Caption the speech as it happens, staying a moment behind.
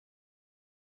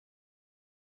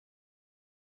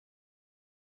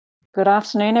Good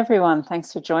afternoon, everyone.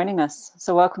 Thanks for joining us.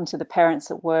 So, welcome to the Parents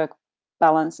at Work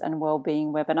Balance and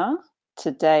Wellbeing webinar.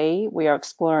 Today, we are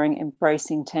exploring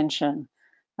embracing tension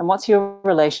and what's your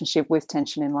relationship with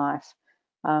tension in life.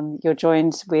 You're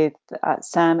joined with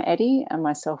Sam, Eddie, and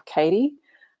myself, Katie,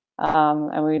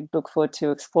 and we look forward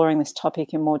to exploring this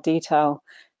topic in more detail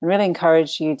and really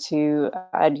encourage you to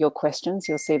add your questions.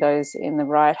 You'll see those in the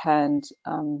right-hand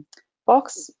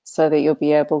box so that you'll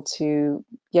be able to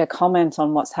comment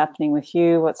on what's happening with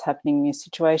you, what's happening in your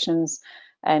situations,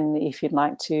 and if you'd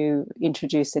like to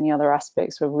introduce any other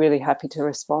aspects, we're really happy to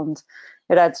respond.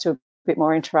 It adds to a bit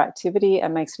more interactivity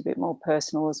and makes it a bit more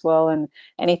personal as well, and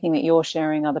anything that you're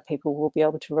sharing other people will be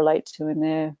able to relate to in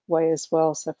their way as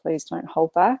well, so please don't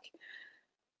hold back.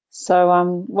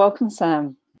 So welcome,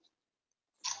 Sam.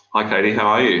 Hi, Katie. How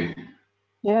are you?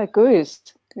 Yeah, good.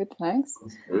 Good, thanks.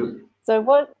 That's good. So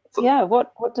what, So- yeah,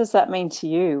 what does that mean to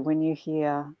you when you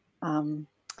hear, um,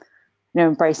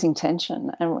 embracing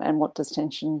tension, and what does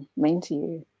tension mean to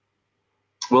you?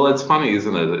 Well, it's funny,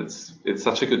 isn't it? It's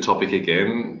such a good topic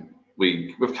again.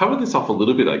 We've covered this off a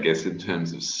little bit, I guess, in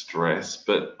terms of stress,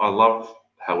 but I love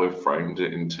how we've framed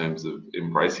it in terms of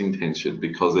embracing tension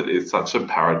because it is such a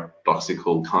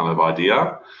paradoxical kind of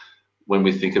idea. When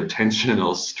we think of tension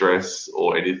or stress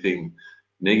or anything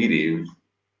negative,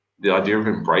 the idea of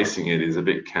embracing it is a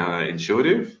bit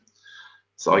counterintuitive.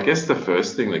 So I guess the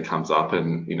first thing that comes up,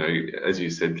 and as you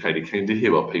said, Katie, keen to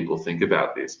hear what people think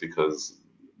about this because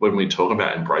when we talk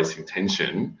about embracing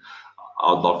tension,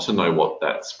 I'd love to know what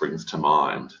that springs to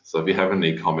mind. So if you have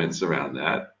any comments around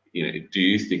that, do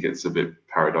you think it's a bit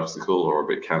paradoxical or a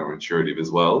bit counterintuitive as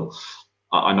well?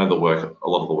 I know a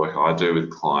lot of the work I do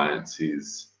with clients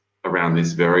is around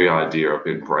this very idea of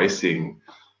embracing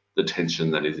the tension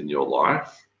that is in your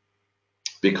life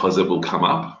because it will come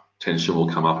up. Tension will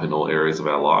come up in all areas of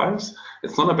our lives.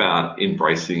 It's not about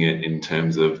embracing it in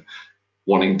terms of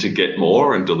wanting to get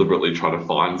more and deliberately try to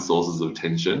find sources of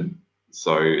tension.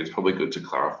 So it's probably good to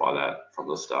clarify that from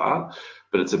the start.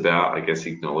 But it's about, I guess,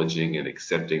 acknowledging and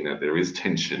accepting that there is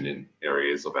tension in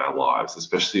areas of our lives,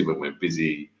 especially when we're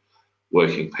busy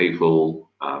working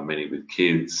people, many with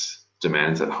kids,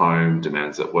 demands at home,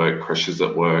 demands at work, pressures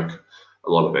at work, a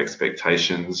lot of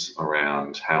expectations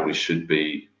around how we should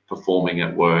be performing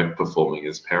at work, performing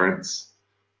as parents,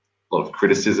 a lot of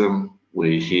criticism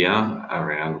we hear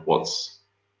around what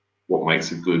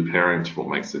makes a good parent, what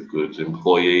makes a good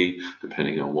employee,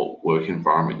 depending on what work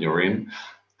environment you're in.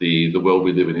 The world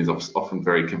we live in is often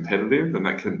very competitive, and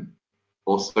that can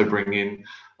also bring in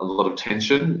a lot of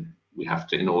tension. We have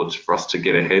to, in order for us to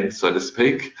get ahead, so to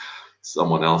speak,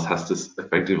 someone else has to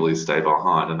effectively stay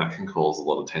behind, and that can cause a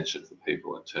lot of tension for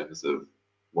people in terms of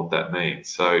what that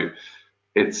means. So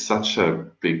it's such a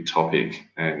big topic,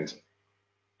 and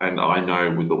I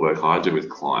know with the work I do with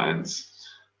clients,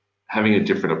 having a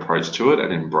different approach to it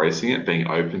and embracing it, being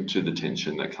open to the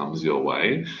tension that comes your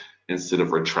way instead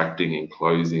of retracting and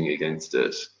closing against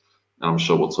it. And I'm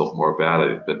sure we'll talk more about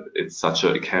it, but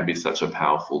it can be such a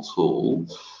powerful tool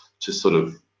to sort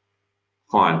of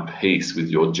find peace with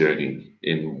your journey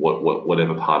in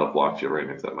whatever part of life you're in,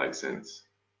 if that makes sense.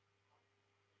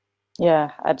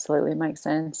 Yeah, absolutely makes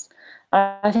sense.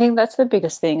 I think that's the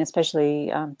biggest thing,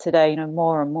 especially today.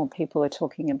 More and more people are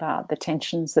talking about the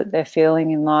tensions that they're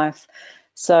feeling in life.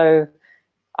 So,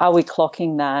 are we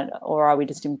clocking that, or are we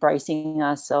just embracing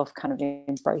ourselves, kind of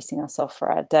embracing ourselves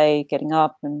for our day, getting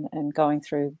up and going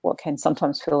through what can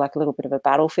sometimes feel like a little bit of a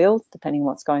battlefield, depending on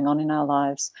what's going on in our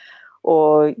lives?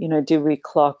 Or, do we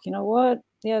clock, what?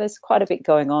 Yeah, there's quite a bit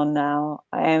going on now.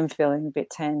 I am feeling a bit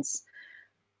tense.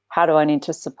 How do I need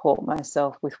to support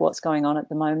myself with what's going on at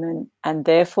the moment? And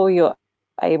therefore, you're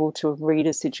able to read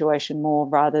a situation more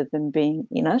rather than being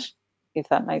in it, if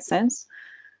that makes sense.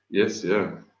 Yes,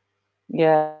 yeah.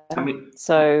 Yeah. I mean,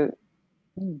 So,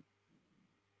 mm,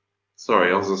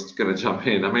 sorry, I was just going to jump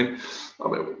in. I mean,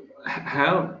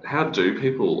 how do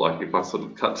people, like, if I sort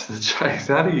of cut to the chase,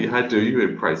 how do you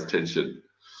embrace tension?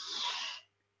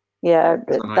 yeah,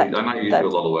 Because I know you do a that,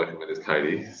 lot of work with this,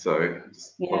 Katie. So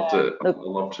yeah, I'd look,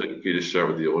 love to for you to share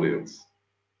with the audience.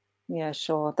 yeah,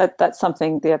 sure. That's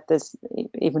something that there's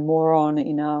even more on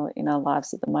in our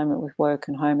lives at the moment with work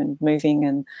and home and moving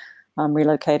and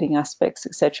relocating aspects,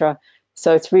 etc.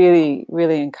 So it's really,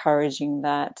 really encouraging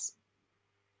that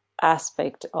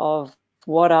aspect of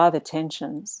what are the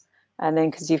tensions, and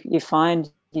then because you find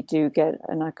you do get,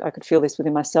 and I could feel this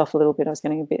within myself a little bit. I was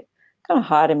getting a bit kind of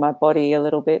hard in my body, a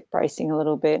little bit bracing a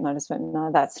little bit, and I just went, no,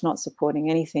 that's not supporting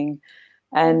anything.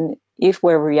 And if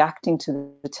we're reacting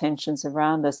to the tensions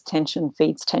around us, tension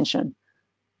feeds tension.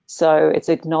 So it's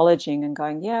acknowledging and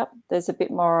going, yeah, there's a bit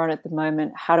more on at the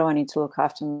moment. How do I need to look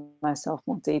after myself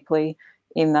more deeply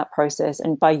in that process?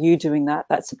 And by you doing that,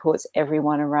 that supports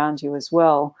everyone around you as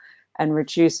well and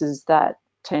reduces that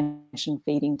tension,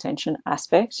 feeding tension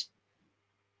aspect.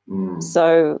 Mm.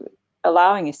 So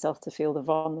allowing yourself to feel the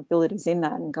vulnerabilities in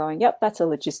that and going, yep, that's a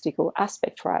logistical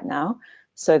aspect right now.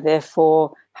 So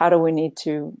therefore, how do we need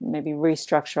to maybe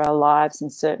restructure our lives in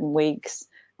certain weeks?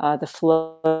 The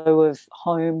flow of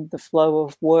home, the flow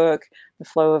of work, the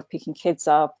flow of picking kids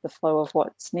up, the flow of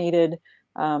what's needed.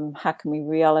 How can we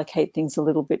reallocate things a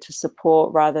little bit to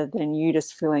support rather than you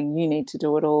just feeling you need to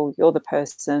do it all? You're the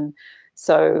person.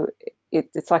 So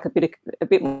it's like a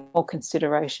bit more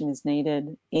consideration is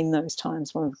needed in those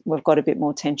times when we've got a bit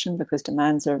more tension because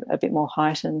demands are a bit more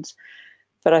heightened.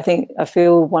 But I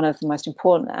feel one of the most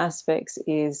important aspects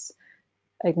is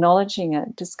acknowledging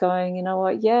it, just going, you know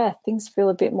what, yeah, things feel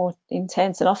a bit more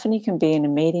intense. And often you can be in a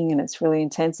meeting and it's really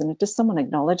intense, and just someone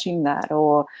acknowledging that,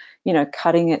 or,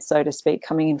 cutting it, so to speak,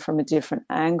 coming in from a different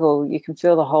angle, you can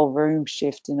feel the whole room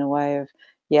shift in a way of,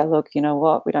 yeah, look, you know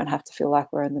what, we don't have to feel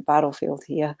like we're in the battlefield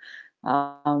here.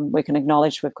 We can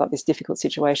acknowledge we've got this difficult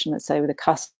situation, let's say with a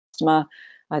customer.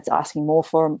 It's asking more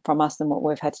from us than what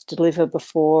we've had to deliver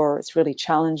before, or it's really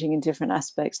challenging in different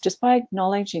aspects. Just by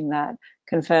acknowledging that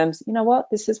confirms, you know what,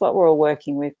 this is what we're all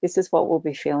working with. This is what we'll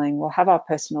be feeling. We'll have our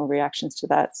personal reactions to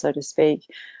that, so to speak.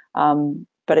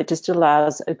 But it just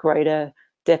allows a greater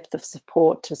depth of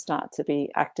support to start to be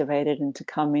activated and to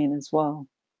come in as well.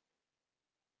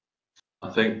 I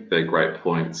think they're great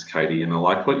points, Katie, and I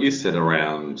like what you said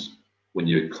around when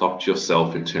you clocked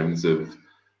yourself in terms of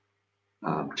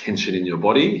tension in your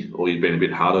body, or you've been a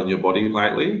bit hard on your body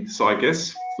lately. So I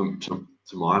guess, to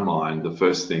my mind, the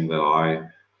first thing that I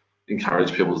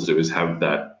encourage people to do is have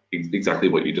that exactly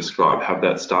what you described. Have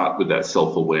that start with that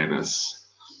self-awareness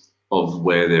of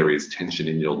where there is tension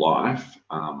in your life,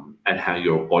 and how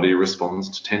your body responds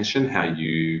to tension, how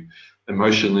you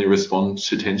emotionally respond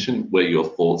to tension, where your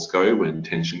thoughts go when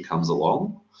tension comes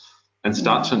along, and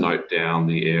start to note down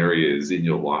the areas in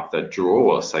your life that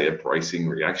draw, say, a bracing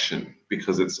reaction,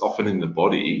 because it's often in the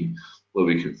body where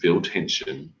we can feel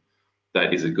tension.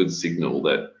 That is a good signal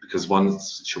that, because one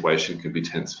situation can be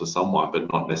tense for someone,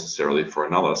 but not necessarily for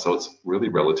another. So it's really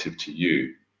relative to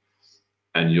you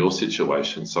and your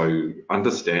situation. So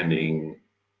understanding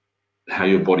how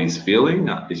your body's feeling.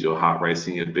 Is your heart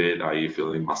racing a bit? Are you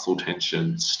feeling muscle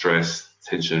tension, stress,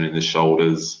 tension in the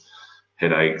shoulders,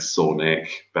 headaches, sore neck,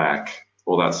 back,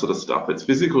 all that sort of stuff? It's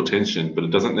physical tension, but it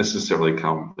doesn't necessarily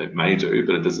come, it may do,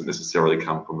 but it doesn't necessarily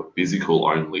come from a physical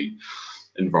only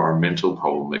environmental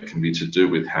problem. It can be to do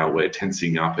with how we're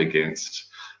tensing up against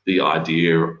the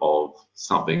idea of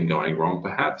something going wrong,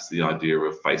 perhaps, the idea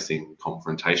of facing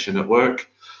confrontation at work,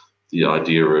 the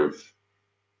idea of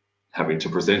having to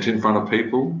present in front of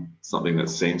people, something that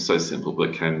seems so simple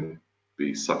but can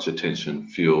be such a tension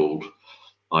fueled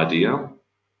idea.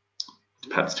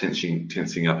 Perhaps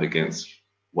tensing up against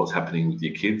what's happening with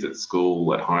your kids at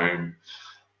school, at home.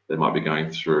 They might be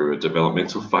going through a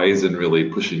developmental phase and really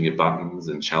pushing your buttons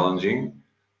and challenging.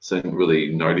 So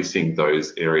really noticing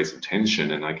those areas of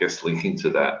tension, and I guess linking to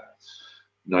that,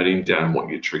 noting down what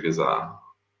your triggers are.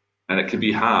 And it can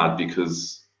be hard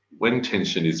because when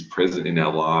tension is present in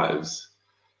our lives,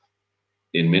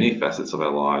 in many facets of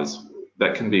our lives,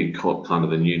 that can be called kind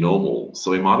of the new normal. So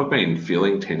we might have been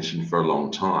feeling tension for a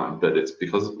long time, but it's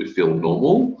because we feel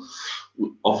normal.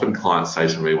 Often clients say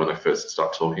to me when I first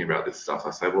start talking about this stuff, I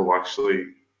say, well, actually,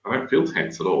 I don't feel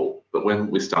tense at all. But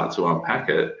when we start to unpack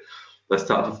it, they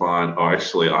start to find, oh,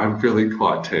 actually, I'm feeling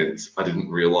quite tense. I didn't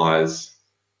realize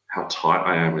how tight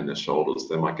I am in the shoulders.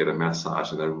 They might get a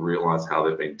massage and they realize how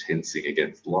they've been tensing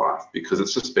against life, because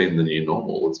it's just been the new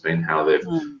normal. It's been how they've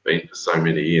been for so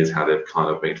many years, how they've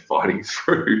kind of been fighting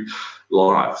through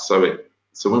life. So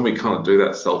when we kind of do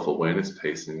that self-awareness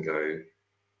piece and go,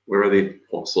 where are the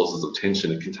sources of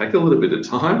tension? It can take a little bit of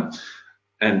time.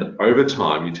 And over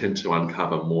time, you tend to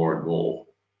uncover more and more,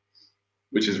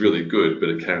 which is really good, but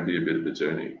it can be a bit of a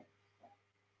journey.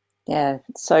 Yeah,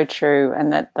 it's so true.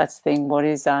 And that's the thing, what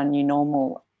is our new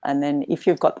normal? And then if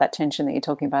you've got that tension that you're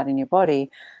talking about in your body,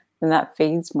 then that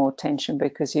feeds more tension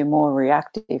because you're more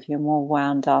reactive, you're more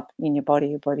wound up in your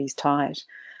body's tight.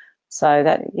 So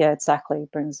that, yeah, exactly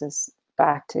brings us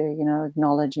back to,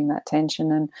 acknowledging that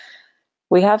tension. And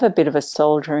we have a bit of a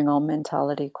soldiering on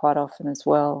mentality quite often as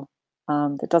well,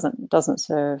 that doesn't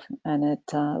serve, and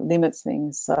it limits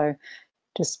things. So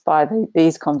just by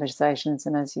these conversations,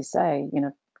 and as you say,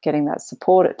 getting that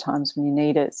support at times when you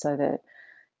need it, so that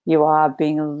you are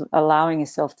allowing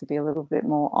yourself to be a little bit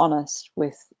more honest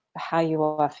with how you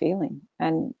are feeling,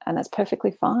 and that's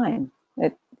perfectly fine.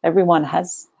 Everyone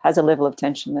has a level of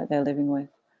tension that they're living with.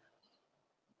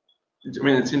 I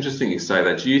mean, it's interesting you say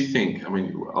that. Do you think, I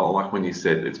mean, I like when you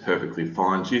said it's perfectly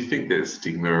fine, do you think there's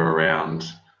stigma around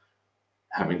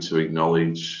having to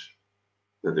acknowledge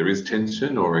that there is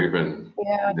tension or even,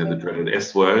 Yeah, I the do. dreaded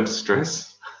S word,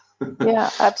 stress? Yeah,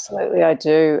 absolutely, I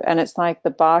do. And it's like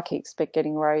the bar keeps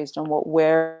getting raised on what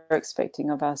we're expecting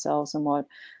of ourselves and what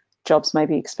jobs may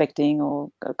be expecting,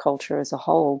 or a culture as a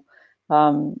whole.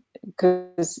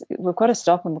 Because we've got to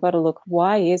stop and we've got to look,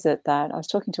 why is it that I was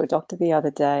talking to a doctor the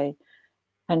other day,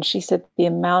 and she said the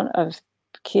amount of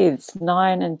kids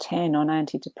 9 and 10 on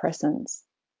antidepressants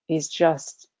is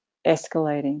just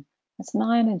escalating. It's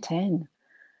 9 and 10.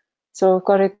 So we've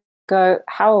got to go,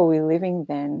 how are we living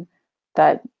then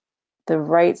that the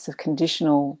rates of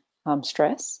conditional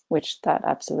stress, which that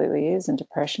absolutely is, and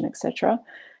depression, etc.,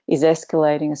 is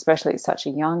escalating, especially at such a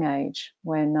young age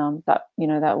when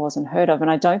that wasn't heard of. And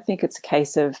I don't think it's a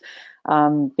case of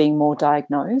being more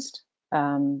diagnosed.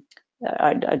 Um,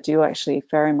 I do actually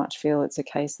very much feel it's a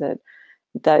case that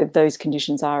those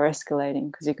conditions are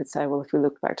escalating, because you could say, well, if we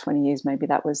look back 20 years, maybe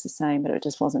that was the same, but it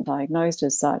just wasn't diagnosed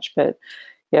as such. But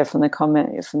yeah, from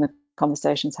the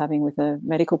conversations having with the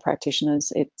medical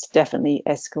practitioners, it's definitely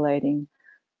escalating.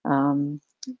 Um,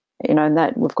 and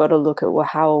that we've got to look at, well,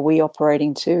 how are we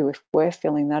operating too? If we're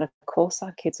feeling that, of course,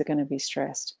 our kids are going to be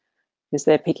stressed because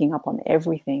they're picking up on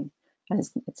everything. And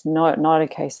it's not a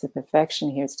case of perfection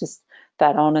here. It's just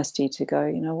that honesty to go,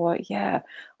 you know what? Yeah,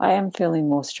 I am feeling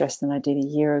more stressed than I did a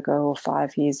year ago or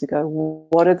 5 years ago.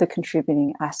 What are the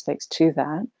contributing aspects to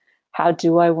that? How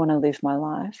do I want to live my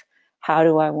life? How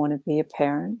do I want to be a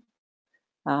parent,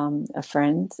 a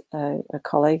friend, a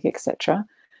colleague, etc.?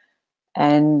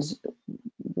 And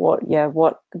what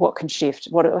can shift?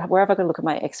 Where have I got to look at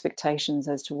my expectations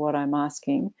as to what I'm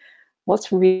asking?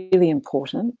 What's really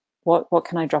important? What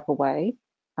can I drop away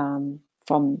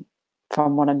from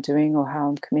what I'm doing or how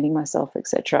I'm committing myself,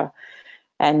 etc.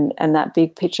 And that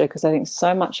big picture, because I think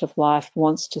so much of life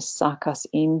wants to suck us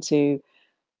into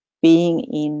being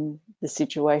in the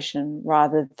situation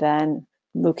rather than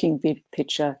looking big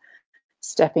picture,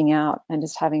 stepping out and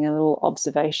just having a little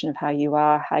observation of how you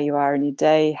are in your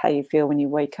day, how you feel when you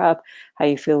wake up, how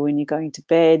you feel when you're going to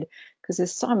bed. Because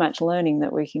there's so much learning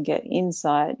that we can get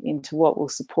insight into what will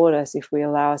support us if we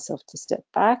allow ourselves to step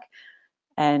back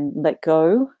and let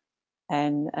go,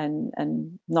 and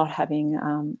not having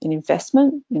an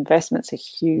investment. Investments are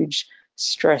huge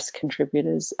stress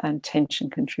contributors and tension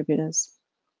contributors.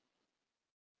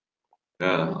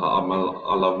 Yeah,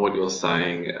 I love what you're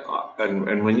saying.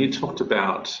 And when you talked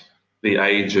about the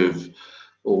age of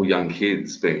all young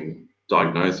kids being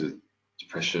diagnosed with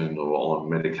depression or on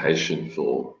medication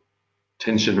for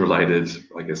tension related,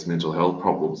 I guess, mental health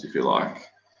problems, if you like,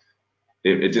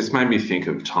 it just made me think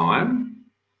of time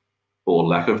or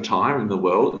lack of time in the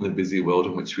world, in the busy world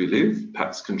in which we live,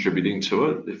 perhaps contributing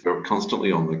to it. If we're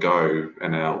constantly on the go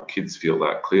and our kids feel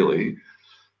that clearly,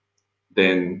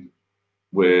 then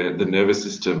where the nervous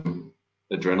system,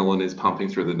 adrenaline is pumping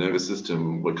through the nervous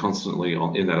system, we're constantly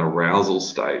in that arousal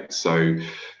state. So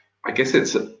I guess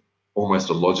it's almost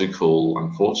a logical,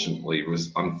 unfortunately,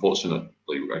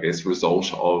 I guess,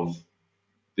 result of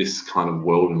this kind of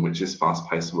world in which this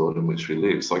fast-paced world in which we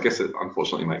live. So I guess it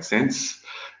unfortunately makes sense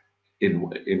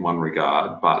in one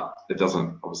regard, but it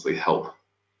doesn't obviously help.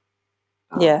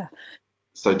 Um, Yeah, and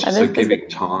so there's giving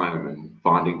time and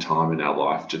finding time in our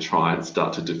life to try and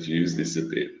start to diffuse this a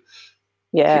bit,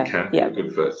 yeah, can be yeah. a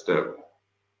good first step.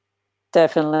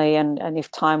 Definitely, and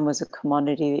if time was a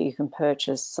commodity that you can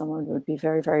purchase, someone would be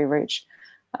very, very rich.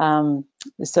 Um,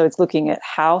 so it's looking at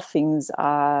how things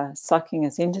are sucking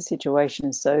us into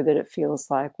situations so that it feels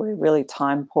like we're really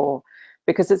time poor,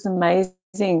 because it's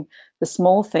amazing. The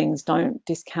small things, don't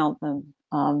discount them.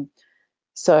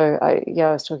 So I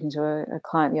was talking to a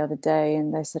client the other day,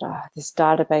 and they said, "Oh, this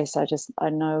database, I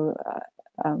know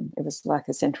it was like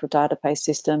a central database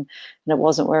system, and it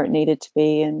wasn't where it needed to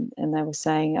be." And they were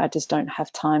saying, "I just don't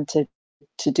have time to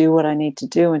do what I need to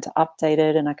do and to update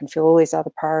it, and I can feel all these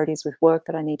other priorities with work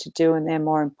that I need to do, and they're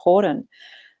more important."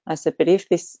 I said, but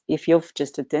if you've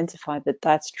just identified that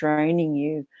that's draining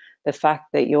you, the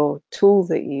fact that your tool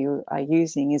that you are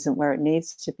using isn't where it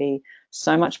needs to be,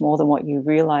 so much more than what you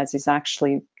realize is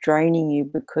actually draining you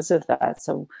because of that.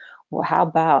 So, well, how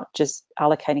about just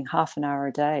allocating half an hour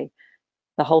a day?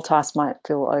 The whole task might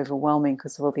feel overwhelming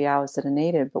because of all the hours that are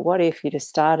needed. But what if you just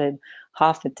started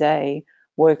half a day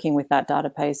working with that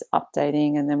database,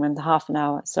 updating, and then when the half an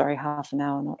hour,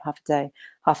 not half a day,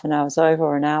 half an hour is over,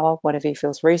 or an hour, whatever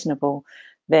feels reasonable,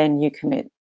 then you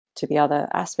commit to the other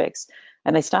aspects.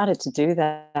 And they started to do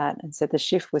that and said the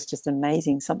shift was just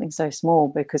amazing, something so small,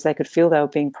 because they could feel they were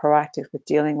being proactive with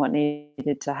dealing what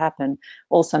needed to happen,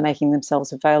 also making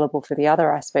themselves available for the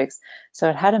other aspects. So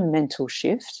it had a mental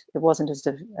shift. It wasn't just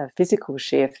a physical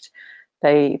shift.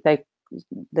 They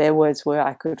their words were,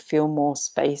 I could feel more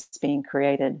space being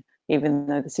created, even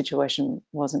though the situation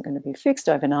wasn't going to be fixed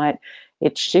overnight.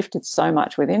 It shifted so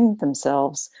much within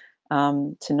themselves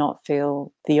to not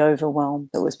feel the overwhelm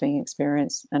that was being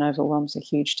experienced, and overwhelm's a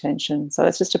huge tension. So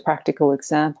that's just a practical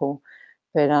example,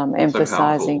 but So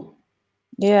powerful.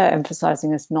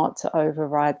 emphasizing us not to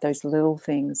override those little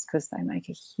things because they make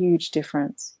a huge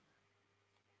difference.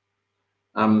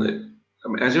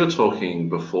 As you were talking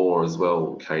before as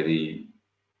well, Katie,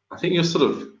 I think you're sort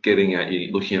of getting at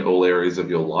you looking at all areas of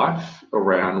your life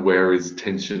around where is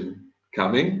tension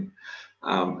coming.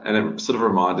 And it sort of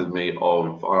reminded me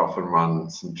of I often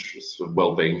run some sort of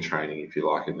well-being training, if you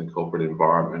like, in the corporate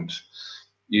environment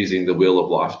using the Wheel of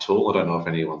Life tool. I don't know if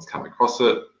anyone's come across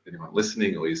it, anyone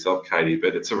listening or yourself, Katie,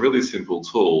 but it's a really simple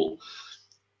tool.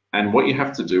 And what you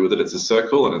have to do with it, it's a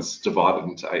circle and it's divided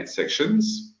into 8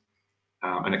 sections.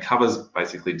 And it covers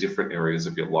basically different areas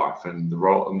of your life. And the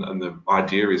role and the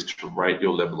idea is to rate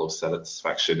your level of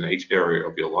satisfaction in each area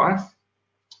of your life.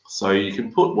 So you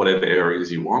can put whatever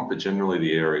areas you want, but generally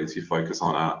the areas you focus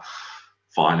on are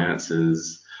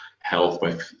finances, health,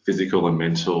 both physical and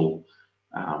mental,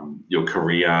 your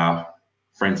career,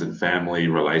 friends and family,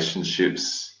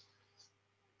 relationships,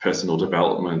 personal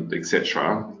development,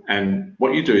 etc. And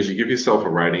what you do is you give yourself a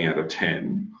rating out of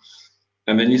 10,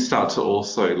 and then you start to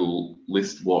also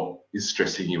list what is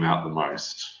stressing you out the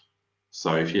most.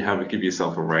 So if you give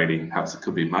yourself a rating, perhaps it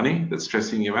could be money that's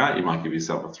stressing you out. You might give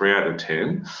yourself a 3 out of 10,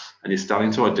 and you're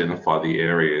starting to identify the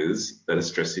areas that are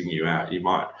stressing you out. You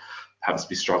might perhaps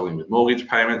be struggling with mortgage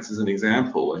payments as an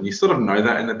example, and you sort of know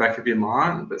that in the back of your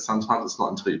mind, but sometimes it's not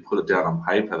until you put it down on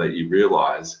paper that you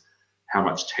realize how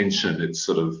much tension it's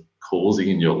sort of causing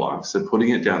in your life. So putting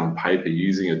it down on paper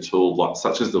using a tool like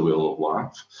such as the Wheel of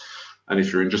Life, and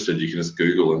if you're interested, you can just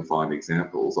Google and find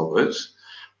examples of it.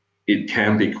 It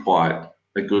can be quite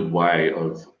a good way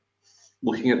of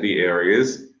looking at the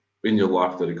areas in your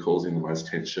life that are causing the most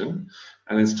tension,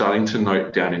 and then starting to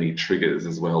note down any triggers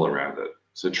as well around it.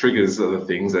 So triggers are the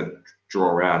things that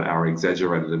draw out our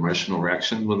exaggerated emotional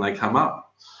reaction when they come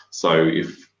up. So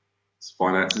if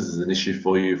finances is an issue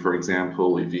for you, for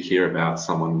example, if you hear about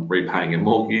someone repaying a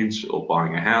mortgage or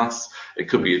buying a house, it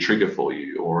could be a trigger for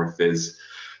you. Or if there's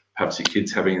perhaps your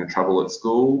kids having trouble at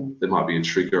school, there might be a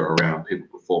trigger around people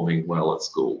performing well at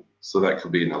school. So that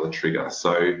could be another trigger.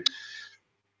 So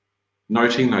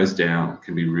noting those down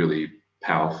can be really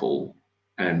powerful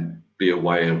and be a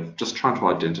way of just trying to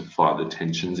identify the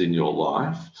tensions in your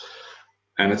life.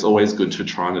 And it's always good to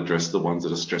try and address the ones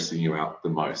that are stressing you out the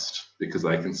most, because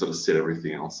they can sort of set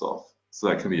everything else off. So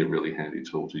that can be a really handy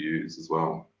tool to use as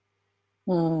well.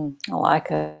 I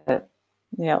like it.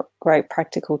 Yeah, great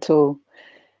practical tool.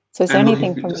 So is there And look,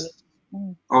 anything if you from you? just,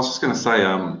 I was just going to say,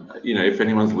 if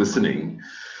anyone's listening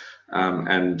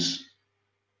and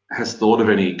has thought of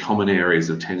any common areas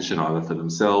of tension either for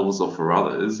themselves or for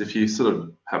others, if you sort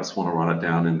of perhaps want to write it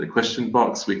down in the question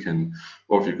box, we can,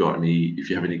 or if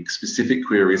you have any specific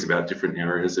queries about different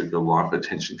areas of your life where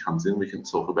tension comes in, we can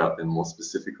talk about them more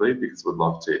specifically, because we'd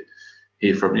love to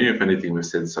hear from you. If anything we've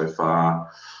said so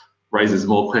far raises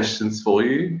more questions for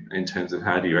you in terms of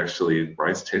how do you actually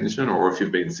embrace tension, or if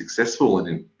you've been successful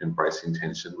in embracing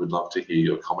tension, we'd love to hear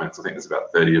your comments. I think there's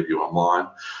about 30 of you online,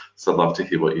 so I'd love to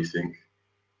hear what you think.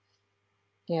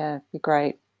 Yeah, it'd be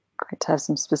great. Great to have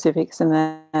some specifics in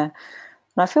there. And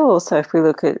I feel also if we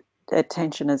look at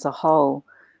attention as a whole,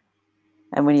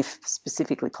 and when you're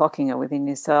specifically clocking it within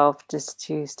yourself, just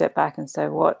to step back and say,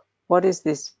 what is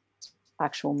this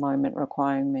actual moment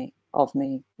requiring me of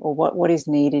me, or what is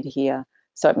needed here?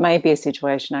 So it may be a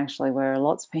situation actually where a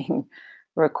lot's being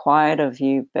required of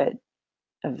you, but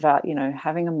about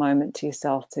having a moment to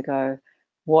yourself to go,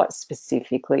 what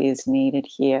specifically is needed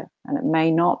here? And it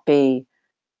may not be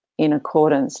in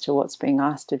accordance to what's being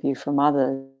asked of you from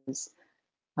others.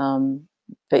 Um,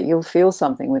 but you'll feel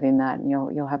something within that, and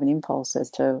you'll have an impulse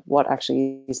as to what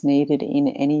actually is needed in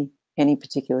any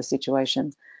particular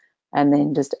situation, and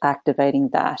then just activating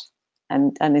that.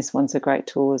 And this one's a great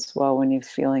tool as well when you're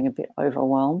feeling a bit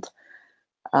overwhelmed,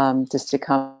 just to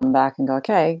come back and go,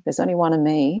 okay, there's only one of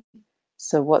me,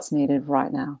 so what's needed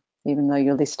right now? Even though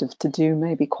your list of to do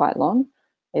may be quite long,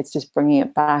 it's just bringing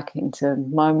it back into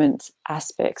moment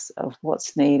aspects of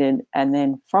what's needed, and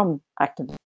then from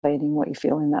activating what you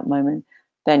feel in that moment,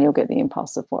 then you'll get the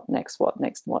impulse of what next, what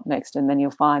next, what next, and then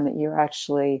you'll find that you're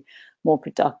actually more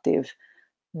productive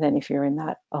than if you're in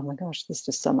that, oh my gosh, there's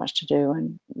just so much to do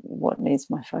and what needs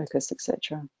my focus,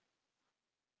 etc.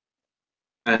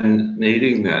 And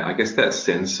needing that, I guess that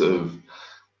sense of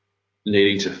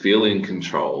needing to feel in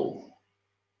control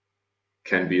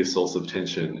can be a source of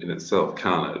tension in itself,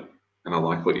 can't it? And I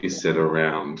like what you Yeah. said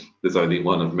around there's only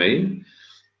one of me.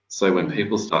 So when Mm.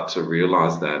 people start to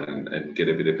realize that and get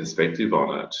a bit of perspective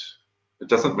on it, it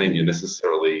doesn't mean you're Mm.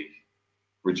 necessarily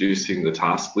reducing the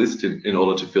task list in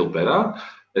order to feel better.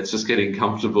 It's just getting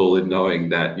comfortable in knowing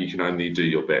that you can only do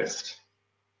your best.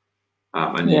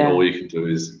 All Yeah. you can do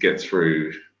is get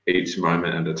through each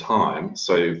moment at a time.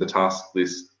 So if the task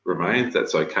list remains,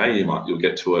 that's okay. You'll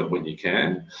get to it when you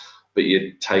can, but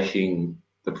you're taking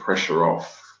the pressure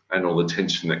off and all the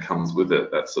tension that comes with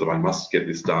it. That sort of I must get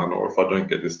this done, or if I don't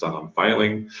get this done, I'm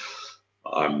failing.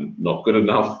 I'm not good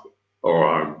enough,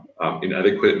 or I'm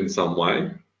inadequate in some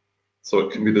way. So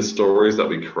it can be the stories that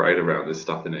we create around this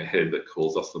stuff in our head that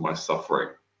cause us the most suffering.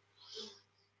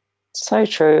 So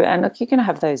true. And look, you can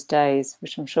have those days,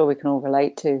 which I'm sure we can all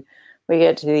relate to, where you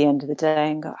get to the end of the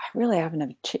day and go, I really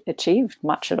haven't achieved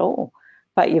much at all.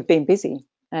 But you've been busy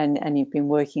and you've been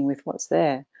working with what's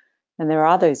there. And there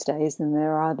are those days, and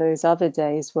there are those other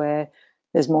days where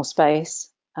there's more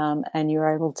space, and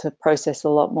you're able to process a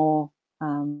lot more,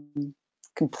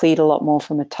 complete a lot more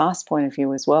from a task point of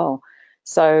view as well.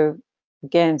 So,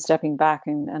 again, stepping back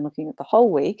and looking at the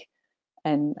whole week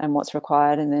and what's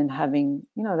required, and then having,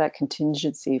 that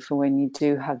contingency for when you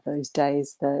do have those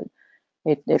days that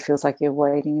it feels like you're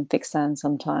waiting in thick sand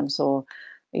sometimes, or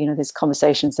there's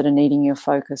conversations that are needing your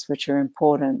focus which are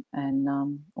important, and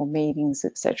or meetings,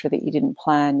 etc., that you didn't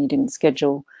plan, you didn't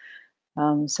schedule.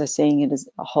 So seeing it as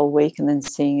a whole week and then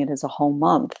seeing it as a whole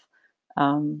month,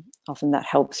 often that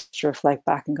helps to reflect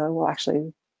back and go, well,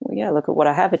 actually, well, yeah, look at what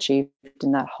I have achieved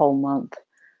in that whole month.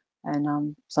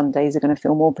 And some days are going to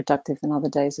feel more productive than other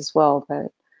days as well,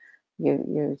 but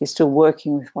you're still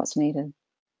working with what's needed.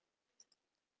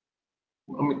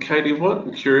 Katie,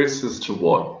 I'm curious as to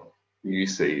what you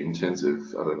see in terms of,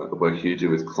 I don't know, the work you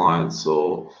do with clients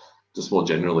or just more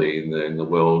generally in the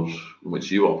world in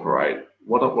which you operate.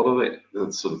 What are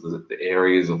the sort of the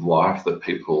areas of life that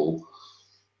people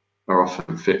are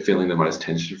often feeling the most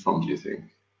tension from, do you think?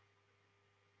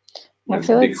 I It's a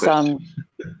feel big it's question.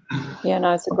 yeah,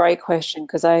 no, it's a great question,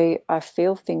 because I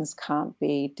feel things can't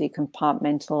be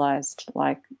decompartmentalized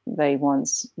like they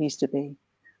once used to be.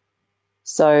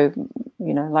 So,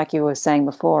 like you were saying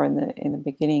before in the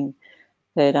beginning,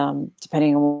 that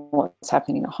depending on what's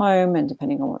happening at home and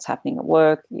depending on what's happening at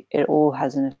work, it all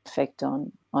has an effect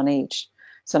on each.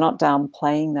 So not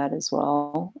downplaying that as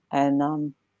well,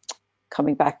 and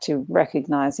coming back to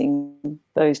recognizing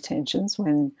those tensions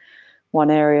when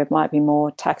one area might be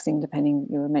more taxing, depending,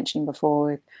 you were mentioning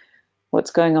before, with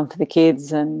what's going on for the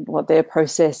kids and what they're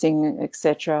processing,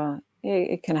 etc.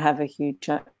 It can have a huge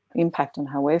impact on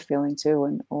how we're feeling too,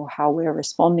 and or how we're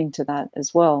responding to that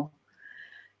as well.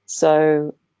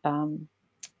 So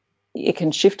it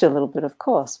can shift a little bit, of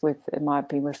course. With it might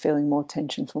be we're feeling more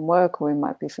tension from work, or we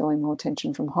might be feeling more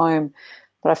tension from home.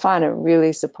 But I find it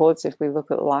really supports if we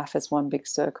look at life as one big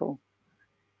circle,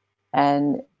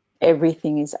 and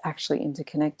everything is actually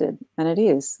interconnected. And it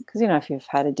is, because if you've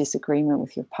had a disagreement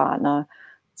with your partner,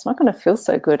 it's not going to feel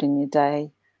so good in your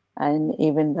day. And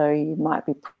even though you might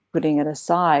be putting it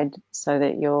aside so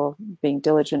that you're being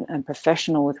diligent and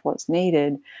professional with what's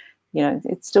needed,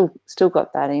 it's still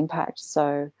got that impact.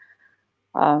 So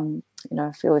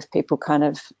I feel if people kind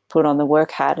of put on the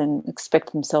work hat and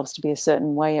expect themselves to be a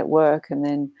certain way at work, and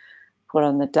then put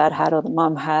on the dad hat or the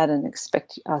mum hat and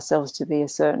expect ourselves to be a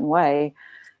certain way,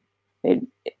 it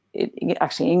it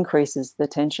actually increases the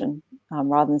tension,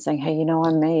 rather than saying, hey,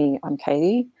 I'm me, I'm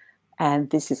Katie, and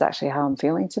this is actually how I'm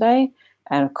feeling today.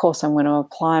 And of course, I'm going to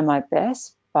apply my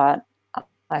best, but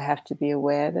I have to be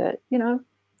aware that,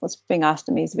 what's being asked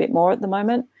of me is a bit more at the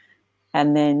moment.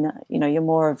 And then, you're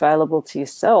more available to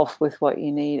yourself with what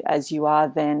you need as you are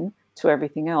then to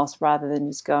everything else, rather than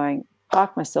just going,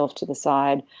 park myself to the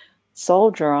side,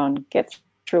 soldier on, get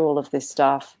through all of this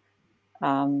stuff.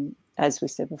 As we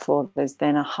said before, there's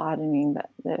then a hardening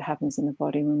that happens in the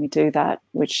body when we do that,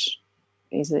 which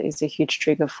is a huge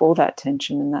trigger for that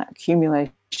tension and that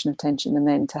accumulation of tension. And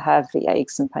then to have the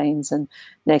aches and pains and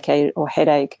neck ache or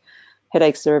headache.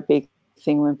 Headaches are a big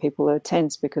thing when people are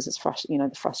tense, because it's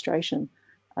the frustration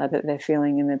that they're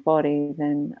feeling in their body.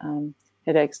 Then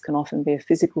headaches can often be a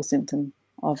physical symptom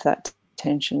of that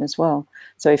tension as well.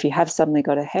 So if you have suddenly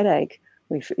got a headache,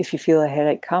 if you feel a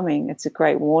headache coming, it's a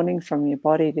great warning from your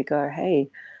body to go, hey,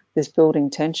 there's building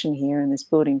tension here and there's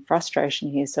building frustration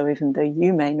here. So even though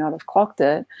you may not have clocked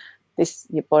it, this,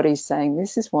 your body's saying,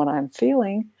 this is what I'm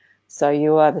feeling. So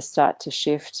you either start to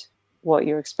shift what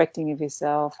you're expecting of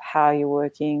yourself, how you're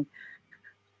working,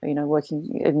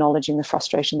 acknowledging the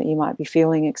frustration that you might be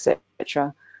feeling,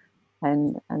 etc.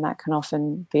 And that can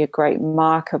often be a great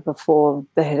marker before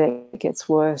the headache gets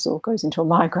worse or goes into a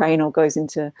migraine or goes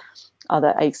into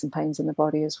other aches and pains in the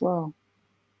body as well.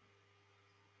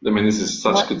 I mean, this is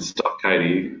such What? good stuff,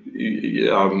 Katie.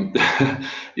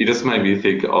 You just made me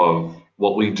think of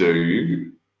what we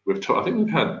do. I think we've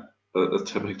had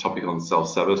a topic on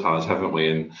self-sabotage, haven't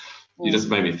we? And you just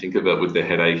Mm. made me think of it with the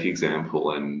headache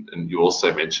example. And you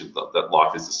also mentioned that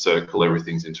life is a circle,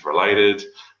 everything's interrelated,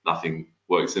 nothing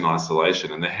works in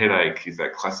isolation. And the headache is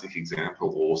that classic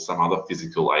example, or some other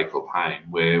physical ache or pain,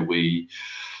 where we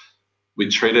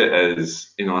treat it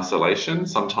as in isolation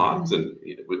sometimes, and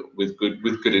with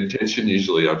good intention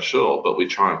usually, I'm sure. But we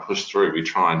try and push through. We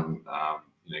try and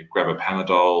grab a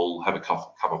Panadol, have a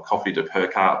cup of coffee to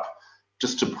perk up,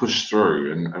 just to push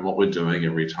through. And what we're doing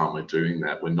every time we're doing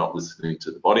that, we're not listening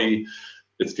to the body.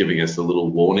 It's giving us a little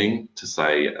warning to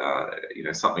say,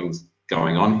 something's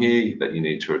going on here that you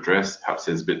need to address. Perhaps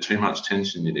there's a bit too much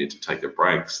tension. You need to take a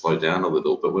break, slow down a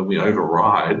little. But when we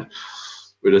override,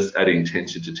 we're just adding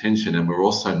tension to tension, and we're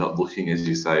also not looking, as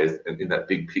you say, in that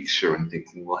big picture and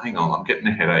thinking, well, hang on, I'm getting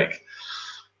a headache,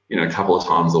 a couple of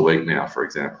times a week now, for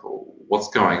example. What's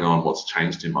going on? What's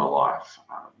changed in my life?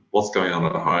 What's going on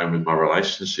at home with my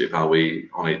relationship? Are we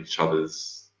on each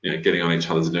other's, getting on each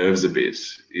other's nerves a bit?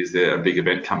 Is there a big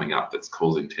event coming up that's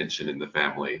causing tension in the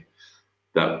family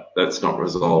that's not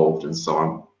resolved? And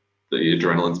so the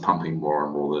adrenaline's pumping more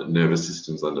and more, the nervous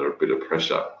system's under a bit of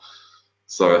pressure.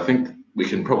 So I think we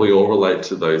can probably all relate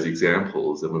to those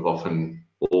examples, and we've often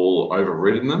all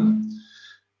overridden them.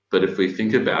 But if we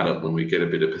think about it, when we get a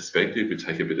bit of perspective, we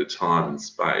take a bit of time and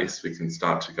space, we can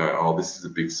start to go, oh, this is a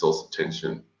big source of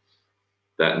tension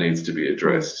that needs to be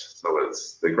addressed. So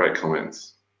they're great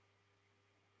comments.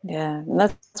 Yeah, and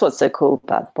that's what's so cool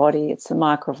about the body. It's the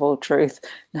marker of all truth.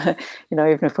 Even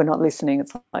if we're not listening,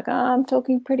 it's like, I'm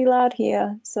talking pretty loud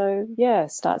here. So yeah,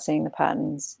 start seeing the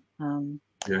patterns. And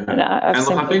Yeah. I've And look,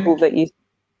 seen I people think, that you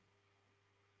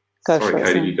go for sorry, it,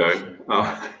 Katie, Sam. you go.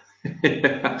 Oh,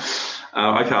 yeah.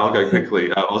 Okay, I'll go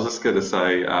quickly. I was just going to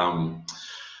say,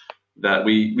 that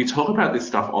we talk about this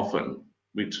stuff often.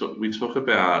 We talk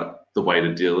about the way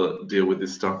to deal with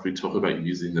this stuff. We talk about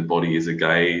using the body as a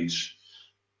gauge.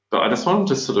 But I just wanted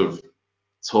to sort of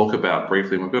talk about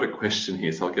briefly, and we've got a question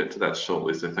here, so I'll get to that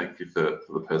shortly. So thank you for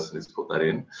the person who's put that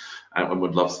in, and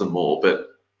would love some more. But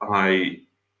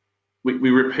we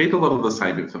repeat a lot of the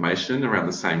same information around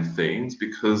the same themes,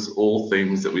 because all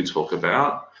themes that we talk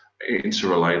about are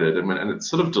interrelated, and it's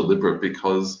sort of deliberate,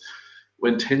 because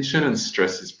when tension and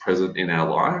stress is present in our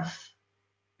life,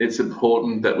 it's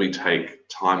important that we take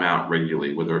time out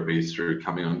regularly, whether it be through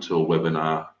coming onto a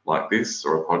webinar like this,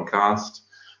 or a podcast,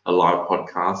 a live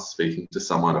podcast, speaking to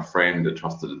someone, a friend, a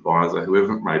trusted advisor,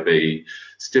 whoever it may be,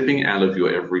 stepping out of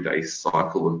your everyday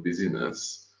cycle of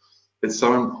busyness. It's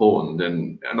so important,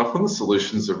 and often the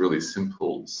solutions are really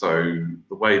simple. So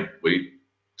the way we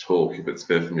talk, if it's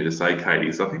fair for me to say, Katie,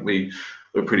 is I think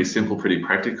we're pretty simple, pretty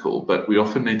practical, but we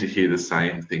often need to hear the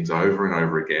same things over and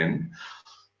over again.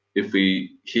 If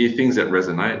we hear things that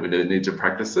resonate, we need to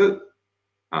practice it,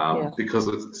 Yeah. because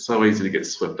it's so easy to get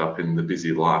swept up in the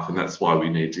busy life, and that's why we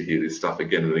need to hear this stuff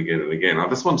again and again and again. I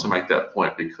just want to make that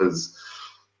point, because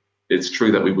it's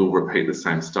true that we will repeat the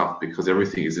same stuff because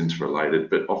everything is interrelated,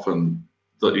 but often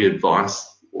the advice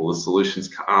or the solutions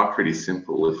are pretty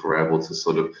simple if we're able to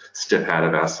sort of step out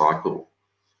of our cycle.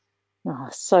 Oh,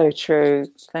 so true.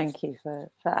 Thank you for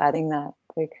adding that,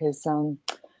 because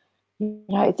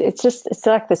it's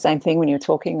like the same thing when you're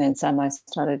talking. Then Sam, I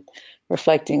started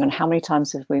reflecting on how many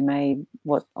times have we made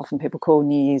what often people call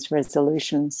New Year's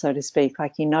resolutions, so to speak.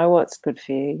 Like, what's good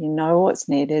for you, what's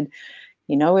needed,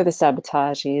 where the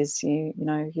sabotage is,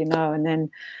 and then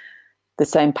the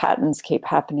same patterns keep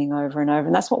happening over and over.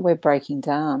 And that's what we're breaking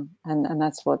down. And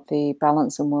that's what the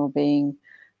balance and well-being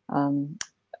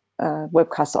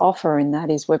webcasts offer, in that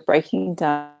is we're breaking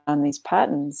down these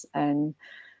patterns. And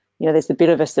there's the bit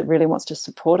of us that really wants to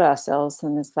support ourselves,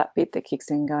 and there's that bit that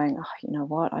kicks in going, oh, you know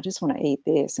what, I just want to eat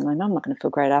this, and I know I'm not going to feel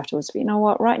great afterwards, but you know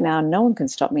what, right now no one can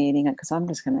stop me eating it, because I'm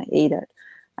just going to eat it.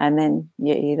 And then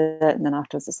you eat it, and then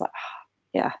afterwards it's like, oh,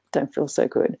 yeah, don't feel so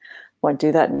good, won't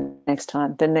do that next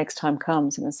time. The next time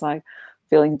comes, and it's like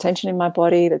feeling tension in my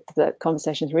body, that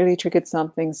conversation's really triggered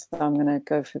something, so I'm going to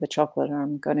go for the chocolate, or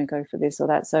I'm going to go for this or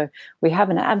that. So we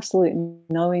have an absolute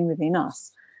knowing within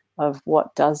us of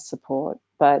what does support,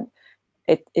 but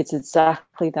it's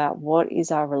exactly that. What is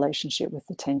our relationship with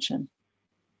the tension?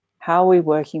 How are we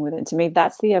working with it? And to me,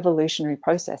 that's the evolutionary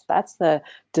process. That's the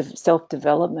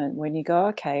self-development when you go,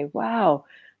 okay, wow,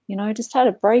 I just had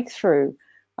a breakthrough.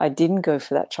 I didn't go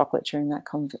for that chocolate during that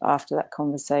after that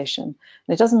conversation.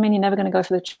 And it doesn't mean you're never going to go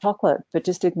for the chocolate, but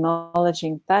just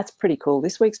acknowledging that's pretty cool.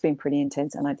 This week's been pretty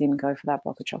intense, and I didn't go for that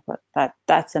block of chocolate.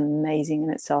 That's amazing in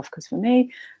itself, because for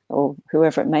me, or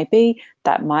whoever it may be,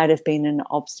 that might have been an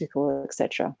obstacle,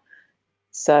 etc.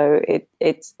 So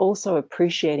it's also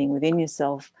appreciating within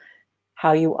yourself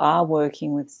how you are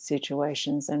working with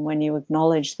situations, and when you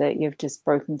acknowledge that you've just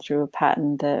broken through a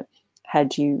pattern that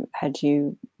had you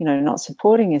not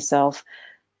supporting yourself,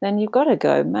 then you've got to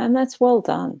go, man, that's well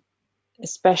done.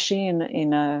 Especially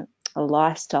in a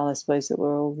lifestyle, I suppose, that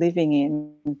we're all living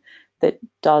in, that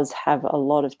does have a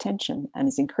lot of tension and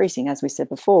is increasing, as we said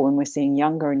before, when we're seeing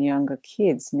younger and younger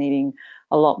kids needing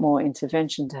a lot more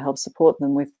intervention to help support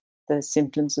them with the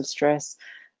symptoms of stress,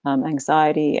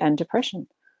 anxiety, and depression.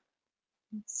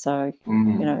 So,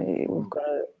 Mm.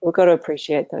 we've got to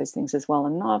appreciate those things as well,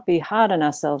 and not be hard on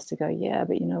ourselves to go, yeah,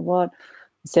 but you know what?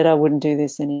 I said I wouldn't do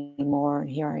this anymore, and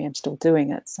here I am still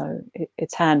doing it. So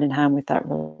it's hand in hand with that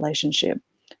relationship,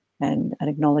 and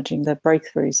acknowledging the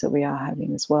breakthroughs that we are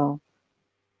having as well.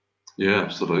 Yeah,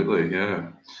 absolutely.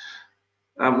 Yeah.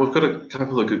 We've got a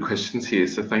couple of good questions here,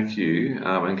 so thank you,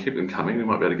 and keep them coming. We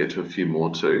might be able to get to a few more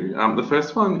too. The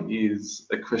first one is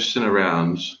a question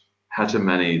around how to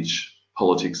manage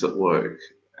politics at work,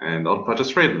 and I'll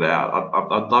just read it out.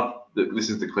 I'd love, this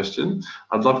is the question.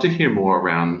 I'd love to hear more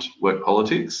around work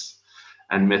politics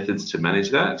and methods to manage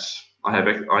that.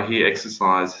 I hear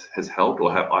exercise has helped,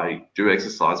 or I do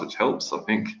exercise, which helps, I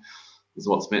think, is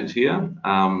what's meant here.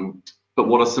 But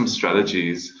what are some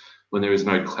strategies when there is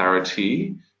no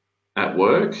clarity at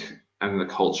work and the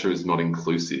culture is not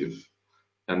inclusive?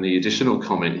 And the additional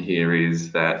comment here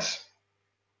is that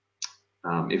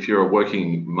if you're a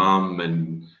working mum,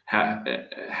 and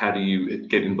how do you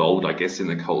get involved, I guess, in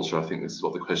the culture? I think this is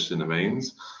what the question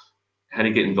means. How do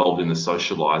you get involved in the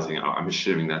socialising? I'm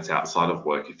assuming that's outside of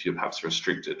work, if you're perhaps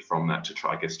restricted from that, to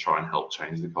try and help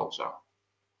change the culture.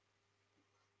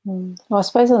 Well, I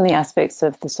suppose on the aspects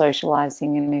of the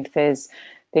socializing, and if there's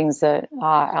things that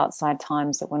are outside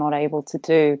times that we're not able to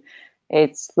do,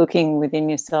 it's looking within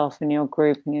yourself and your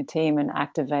group and your team and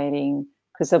activating,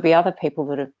 because there'll be other people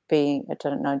that are being, I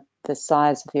don't know the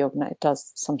size of the organization, it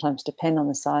does sometimes depend on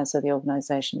the size of the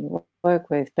organization you work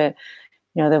with, but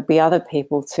there'll be other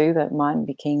people too that might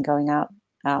be keen going out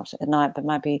at night, but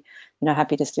might be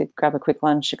happy just to grab a quick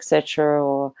lunch, etc.,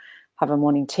 or have a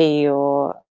morning tea,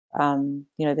 or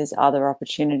there's other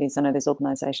opportunities. I know there's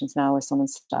organizations now where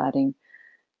someone's starting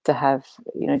to have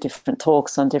different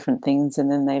talks on different things,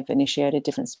 and then they've initiated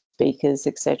different speakers,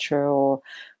 etc., or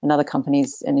another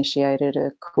company's initiated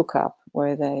a cook up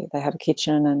where they have a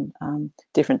kitchen, and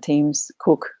different teams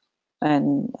cook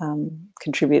and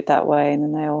contribute that way, and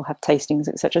then they all have tastings,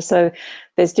 etc. So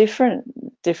there's different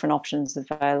options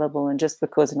available, and just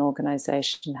because an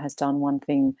organization has done one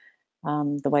thing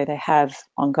the way they have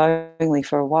ongoingly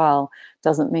for a while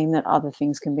doesn't mean that other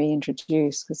things can be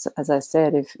introduced, because as I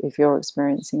said, if you're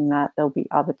experiencing that, there'll be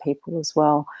other people as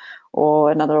well,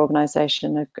 or another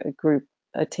organization, a group,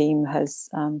 a team has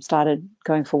started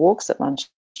going for walks at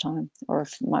lunchtime, or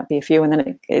if it might be a few, and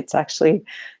then it's actually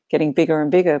getting bigger and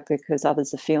bigger because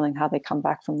others are feeling how they come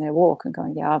back from their walk and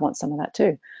going, yeah, I want some of that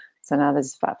too. So now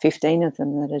there's about 15 of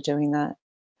them that are doing that.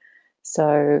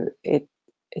 So it's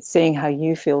seeing how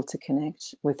you feel to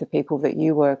connect with the people that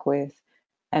you work with,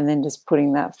 and then just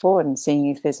putting that forward and seeing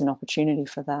if there's an opportunity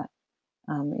for that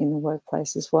in the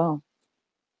workplace as well.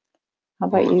 How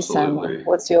about Oh, you, Sam? absolutely.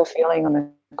 What's your feeling on the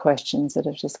questions that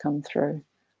have just come through?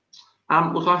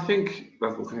 Look, I think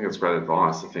that's great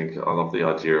advice. I think I love the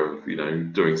idea of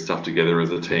doing stuff together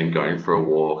as a team, going for a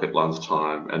walk at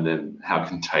lunchtime, and then how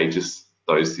contagious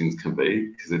those things can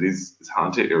be, because it's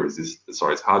hard to resist.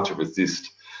 Sorry, it's hard to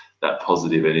resist that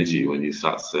positive energy when you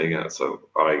start seeing it. So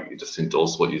I just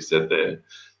endorse what you said there.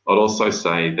 I'd also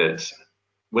say that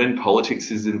when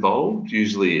politics is involved,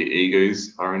 usually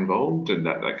egos are involved, and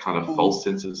that kind of Mm, false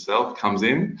sense of self comes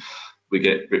in. We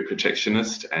get a bit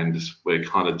protectionist, and we're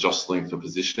kind of jostling for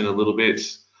position a little bit.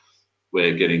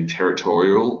 We're getting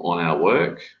territorial on our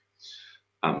work.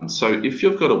 So if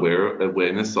you've got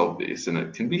awareness of this, and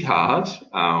it can be hard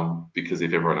because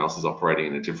if everyone else is operating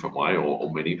in a different way,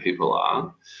 or many people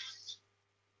are,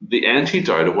 the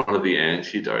antidote, or one of the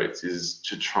antidotes, is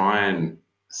to try and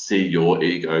see your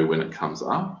ego when it comes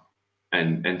up,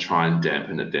 and try and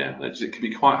dampen it down. It can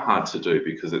be quite hard to do,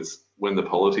 because it's when the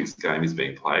politics game is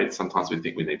being played, sometimes we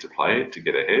think we need to play it to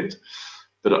get ahead.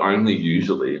 but it only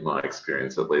usually, in my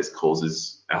experience at least,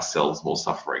 causes ourselves more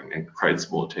suffering and creates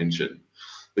more tension,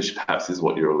 which perhaps is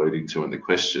what you're alluding to in the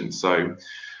question. So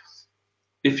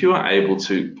if you are able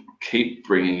to keep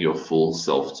bringing your full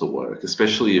self to work,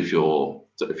 especially if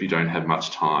you don't have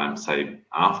much time, say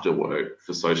after work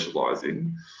for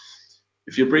socializing,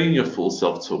 if you're bringing your full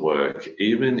self to work,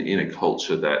 even in a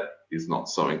culture that is not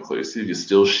so inclusive, you're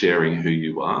still sharing who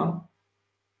you are,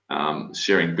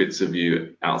 sharing bits of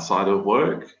you outside of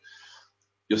work.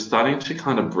 You're starting to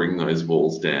kind of bring those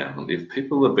walls down. If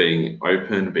people are being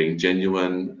open, being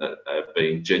genuine,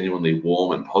 being genuinely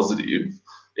warm and positive,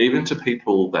 even to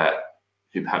people that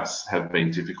who perhaps have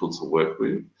been difficult to work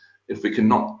with, if we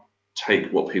cannot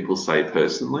take what people say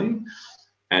personally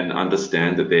and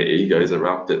understand that their egos are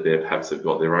up, that they perhaps have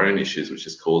got their own issues, which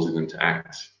is causing them to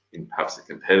act in perhaps a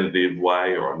competitive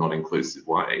way or a non-inclusive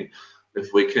way,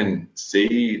 if we can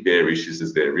see their issues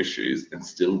as their issues and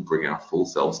still bring our full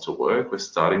selves to work, we're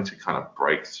starting to kind of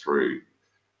break through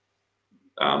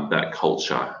that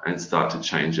culture and start to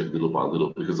change it little by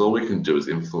little, because all we can do is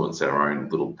influence our own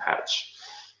little patch.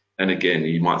 And again,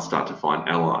 you might start to find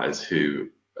allies who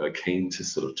are keen to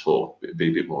sort of talk, be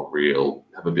a bit more real,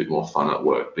 have a bit more fun at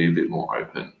work, be a bit more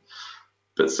open.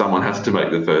 But someone has to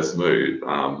make the first move.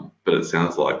 But it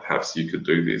sounds like perhaps you could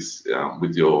do this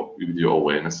with your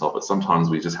awareness of it. Sometimes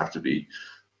we just have to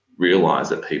realize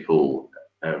that people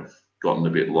have gotten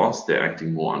a bit lost. They're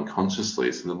acting more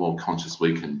unconsciously. So the more conscious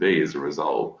we can be as a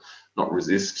result, not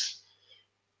resist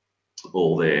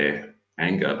all their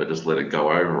anger, but just let it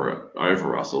go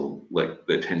over us, or let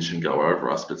the tension go over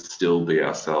us, but still be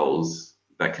ourselves.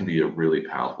 That can be a really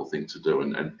powerful thing to do,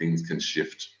 and things can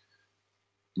shift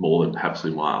more than perhaps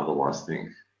we might otherwise think.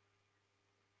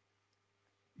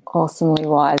 Awesomely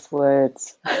wise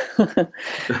words.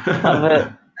 Love it.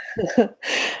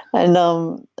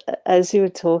 And as you were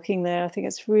talking there, I think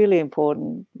it's really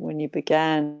important when you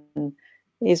began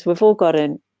is we've all got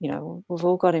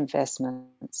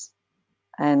investments,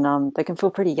 and they can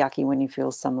feel pretty yucky when you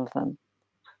feel some of them.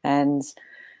 And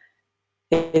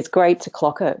it's great to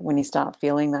clock it when you start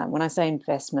feeling that. When I say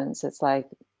investments, it's like,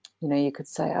 you could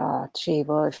say, oh, gee,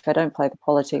 well, if I don't play the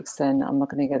politics, then I'm not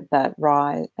going to get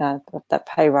that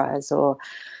pay rise, or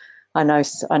I know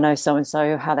so and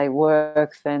so how they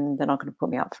work, then they're not going to put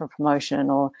me up for a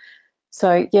promotion, or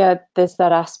so. Yeah, there's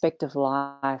that aspect of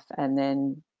life, and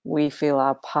then we feel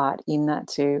our part in that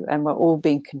too, and we're all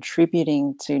being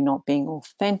contributing to not being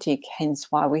authentic.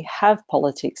 Hence, why we have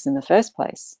politics in the first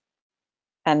place,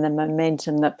 and the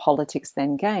momentum that politics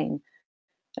then gain.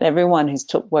 And everyone who's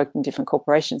worked in different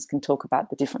corporations can talk about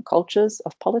the different cultures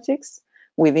of politics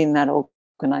within that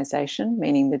organization,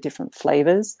 meaning the different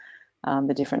flavors,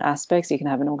 the different aspects. You can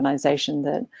have an organization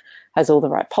that has all the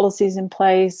right policies in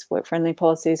place, work-friendly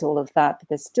policies, all of that, but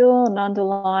there's still an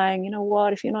underlying,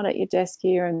 if you're not at your desk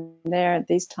here and there at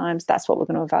these times, that's what we're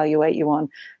going to evaluate you on,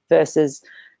 versus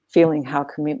feeling how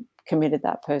committed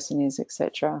that person is,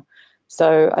 etc.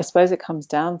 So I suppose it comes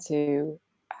down to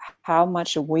how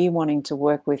much are we wanting to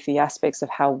work with the aspects of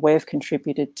how we've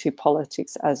contributed to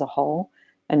politics as a whole.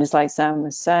 And just like Sam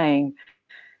was saying,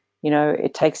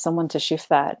 it takes someone to shift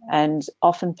that. And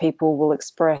often people will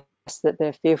express that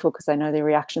they're fearful because they know the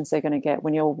reactions they're going to get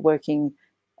when you're working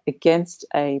against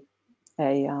a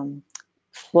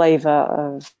flavor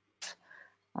of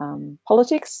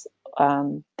politics.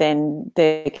 Then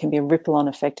there can be a ripple-on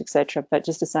effect, etc. But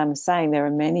just as Sam was saying, there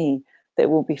are many that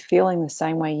will be feeling the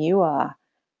same way you are.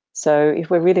 So if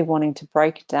we're really wanting to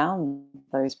break down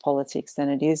those politics, then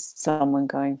it is someone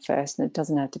going first, and it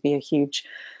doesn't have to be a huge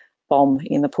bomb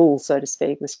in the pool, so to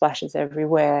speak, with splashes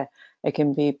everywhere. It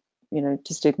can be,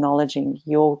 just acknowledging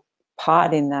your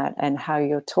part in that and how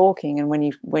you're talking, and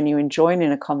when you join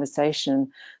in a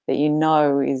conversation that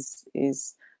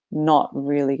is not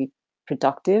really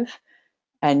productive,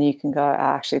 and you can go,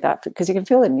 actually, that, because you can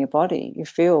feel it in your body. You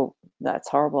feel that's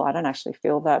horrible. I don't actually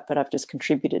feel that, but I've just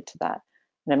contributed to that.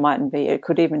 And it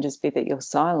could even just be that you're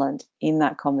silent in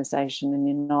that conversation and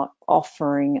you're not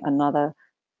offering another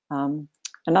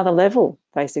level,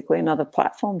 basically, another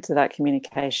platform to that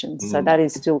communication. So that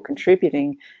is still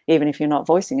contributing, even if you're not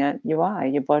voicing it.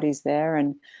 Your body's there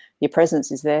and your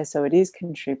presence is there, so it is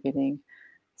contributing.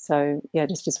 So yeah,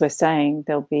 just as we're saying,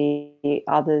 there'll be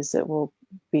others that will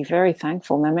be very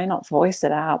thankful. They may not voice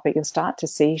it out, but you'll start to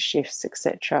see shifts,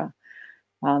 etc.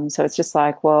 So it's just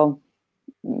like, well,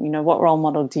 what role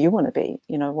model do you want to be?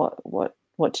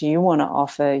 What do you want to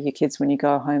offer your kids when you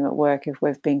go home at work? If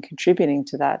we've been contributing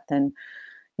to that, then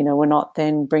we're not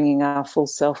then bringing our full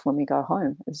self when we go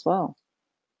home as well.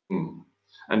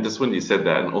 And just when you said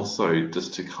that, and also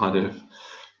just to kind of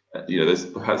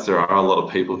perhaps there are a lot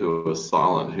of people who are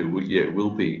silent who will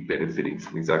be benefiting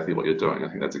from exactly what you're doing. I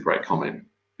think that's a great comment,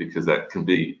 because that can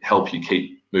help you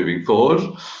keep moving forward,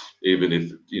 even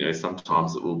if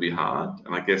sometimes it will be hard.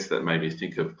 And I guess that made me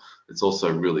think of, it's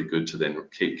also really good to then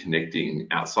keep connecting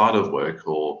outside of work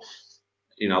or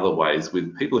in other ways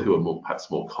with people who are perhaps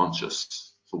more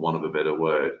conscious, for want of a better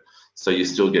word. So you're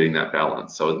still getting that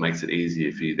balance. So it makes it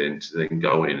easier for you then to then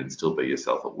go in and still be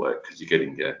yourself at work, because you're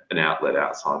getting an outlet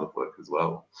outside of work as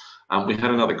well. We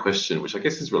had another question, which I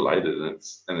guess is related,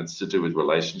 and it's to do with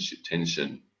relationship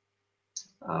tension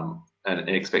and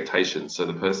expectations. So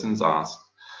the person's asked,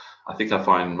 I think I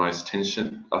find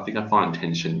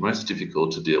tension most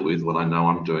difficult to deal with when I know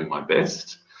I'm doing my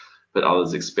best, but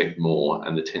others expect more,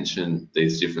 and the tension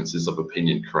these differences of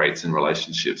opinion creates in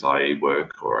relationships, i.e.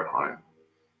 work or at home.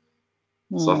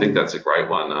 So I think that's a great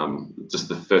one. Just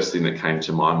the first thing that came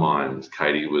to my mind,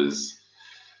 Katie, was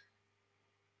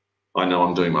I know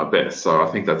I'm doing my best. So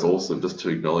I think that's awesome, just to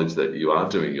acknowledge that you are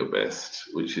doing your best,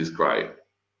 which is great.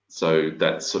 So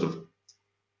that sort of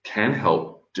can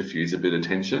help diffuse a bit of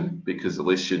tension, because at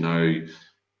least in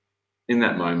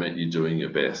that moment you're doing your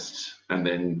best, and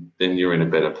then you're in a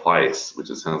better place, which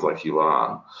it sounds like you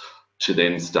are, to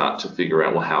then start to figure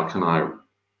out, well, how can I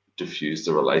diffuse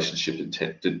the relationship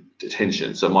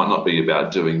tension? So it might not be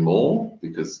about doing more,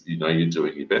 because you're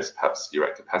doing your best, perhaps you're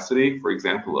at capacity, for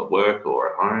example, at work or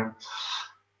at home,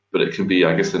 but it can be,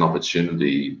 I guess, an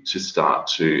opportunity to start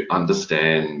to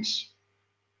understand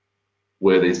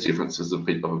where these differences of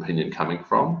opinion coming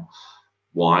from,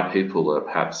 why people are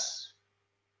perhaps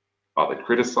either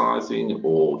criticizing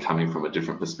or coming from a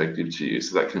different perspective to you.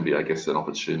 So that can be, I guess, an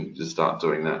opportunity to start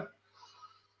doing that.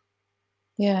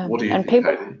 Yeah. What do you And think,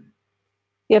 Katie?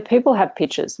 people have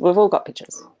pictures. We've all got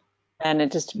pictures. And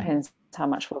it just depends how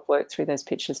much we've worked through those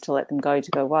pictures to let them go,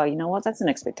 to go, wow, you know what, that's an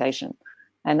expectation.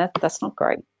 And that's not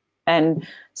great. And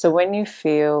so when you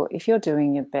feel, if you're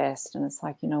doing your best and it's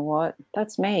like, you know what,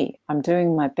 that's me, I'm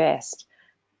doing my best,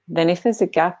 then if there's a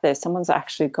gap there, someone's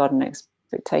actually got an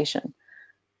expectation.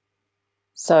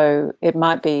 So it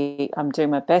might be, I'm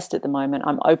doing my best at the moment,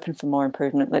 I'm open for more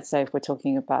improvement. Let's say if we're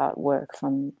talking about work,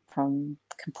 from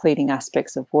completing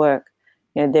aspects of work,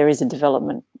 there is a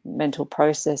developmental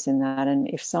process in that. And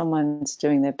if someone's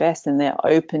doing their best and they're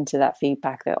open to that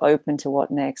feedback, they're open to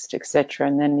what next, etc.,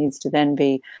 and there needs to then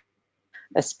be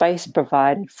a space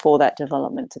provided for that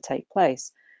development to take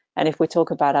place. And if we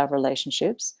talk about our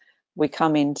relationships, we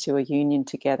come into a union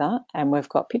together and we've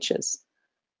got pictures.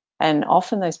 And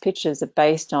often those pictures are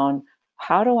based on,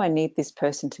 how do I need this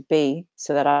person to be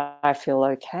so that I feel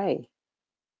okay?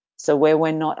 So where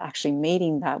we're not actually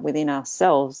meeting that within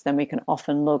ourselves, then we can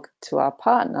often look to our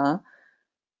partner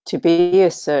to be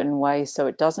a certain way so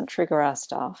it doesn't trigger our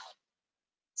stuff,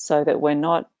 so that we're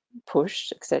not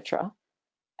pushed, etc.,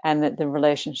 and that the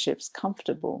relationship's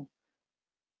comfortable.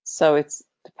 So it's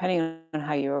depending on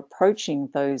how you're approaching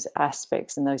those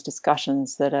aspects and those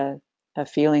discussions that are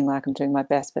feeling like, I'm doing my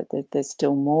best, but there's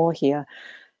still more here.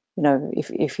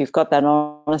 If you've got that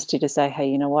honesty to say, hey,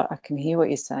 you know what, I can hear what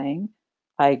you're saying,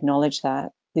 I acknowledge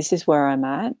that, this is where I'm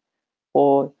at,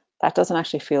 or that doesn't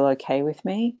actually feel okay with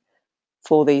me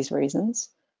for these reasons,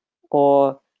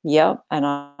 or yep, and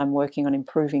I'm working on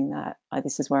improving that.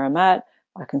 This is where I'm at.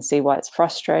 I can see why it's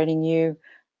frustrating you.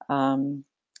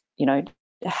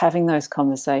 Having those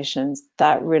conversations,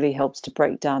 that really helps to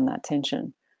break down that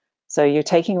tension. So you're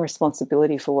taking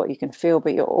responsibility for what you can feel,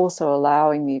 but you're also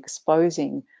allowing the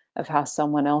exposing of how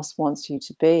someone else wants you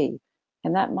to be.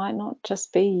 And that might not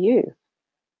just be you.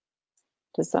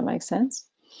 Does that make sense?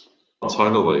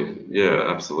 Totally. Yeah,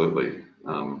 absolutely.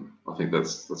 I think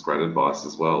that's great advice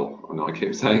as well. I know I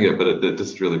keep saying it, but it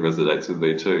just really resonates with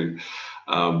me too.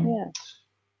 Yeah.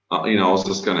 I was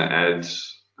just going to add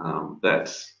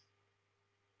that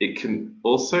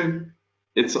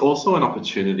it's also an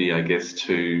opportunity, I guess,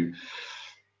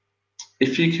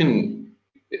 if you can,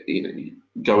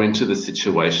 go into the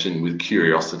situation with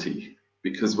curiosity,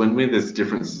 because when there's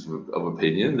differences of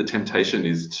opinion, the temptation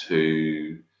is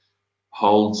to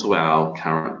hold to our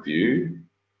current view.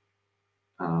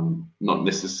 Not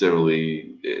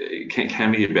necessarily, it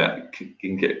can be about,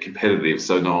 can get competitive,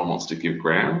 so no one wants to give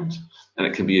ground, and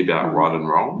it can be about right and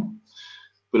wrong.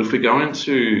 But if we go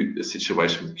into a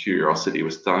situation with curiosity, we're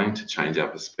starting to change our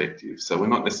perspective. So we're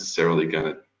not necessarily going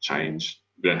to change,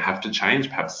 we don't have to change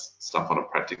perhaps stuff on a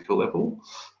practical level.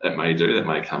 That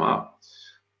may come up.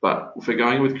 But if we're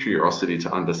going with curiosity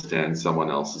to understand someone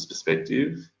else's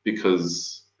perspective,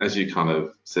 because as you kind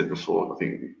of said before, I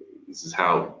think this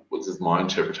is my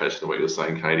interpretation of what you were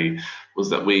saying, Katie, was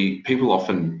that people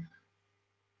often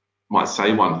might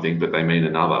say one thing, but they mean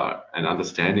another, and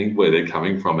understanding where they're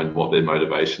coming from and what their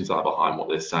motivations are behind what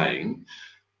they're saying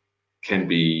can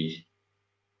be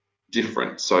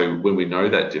different. So when we know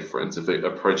that difference, if we're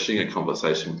approaching a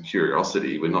conversation with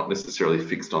curiosity, we're not necessarily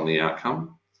fixed on the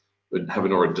outcome. We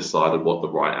haven't already decided what the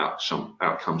right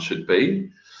outcome should be.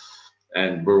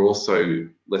 And we're also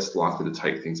less likely to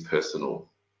take things personal.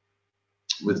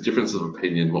 With differences of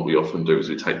opinion, what we often do is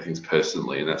we take things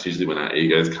personally, and that's usually when our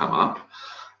egos come up.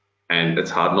 And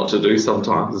it's hard not to do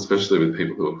sometimes, especially with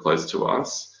people who are close to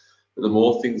us. But the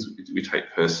more things we take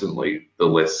personally, the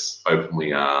less open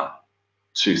we are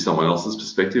to someone else's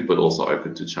perspective, but also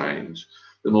open to change.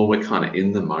 The more we're kind of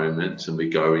in the moment and we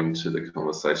go into the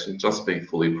conversation just being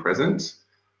fully present,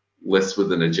 less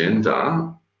with an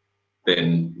agenda,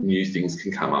 then new things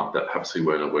can come up that perhaps we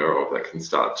weren't aware of that can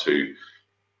start to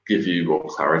give you more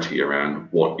clarity around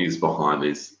what is behind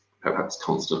this perhaps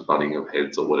constant butting of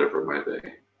heads or whatever it may be.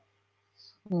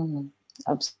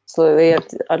 Absolutely.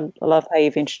 I love how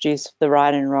you've introduced the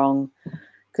right and wrong,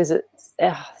 because it's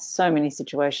so many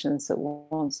situations that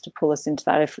wants to pull us into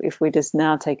that. If we just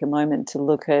now take a moment to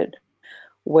look at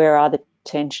where are the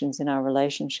tensions in our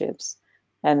relationships,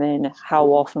 and then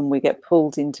how often we get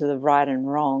pulled into the right and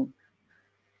wrong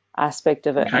aspect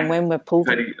of it. Okay. And when we're pulled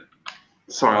Katie,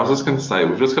 sorry, I was just going to say,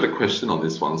 we've just got a question on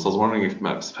this one. So I was wondering if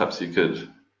perhaps you could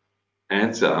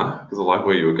answer, because I like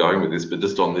where you were going with this, but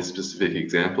just on this specific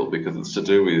example, because it's to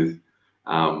do with,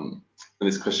 and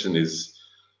this question is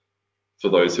for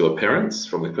those who are parents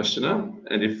from the questioner,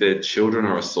 and if their children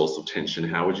are a source of tension,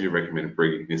 how would you recommend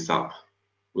bringing this up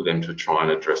with them to try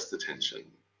and address the tension?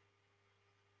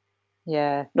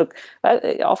 Yeah, look,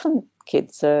 often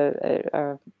kids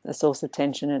are a source of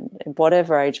tension in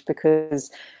whatever age, because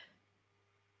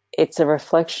it's a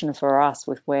reflection for us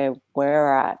with where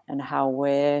we're at and how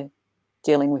we're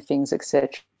dealing with things,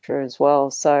 etc. as well.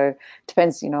 So it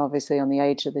depends, obviously on the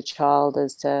age of the child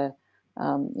as to,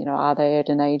 are they at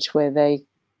an age where they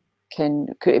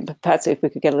perhaps if we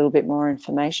could get a little bit more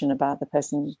information about the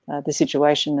person, the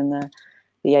situation and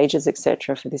the ages,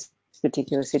 etc. for this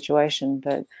particular situation.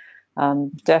 But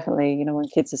definitely, when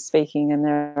kids are speaking and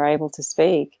they're able to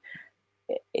speak,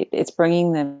 it's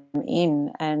bringing them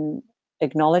in and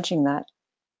acknowledging that.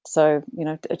 So,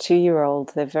 a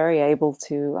 2-year-old, they're very able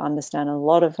to understand a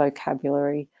lot of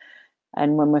vocabulary.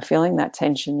 And when we're feeling that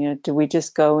tension, do we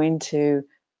just go into,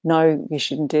 no, you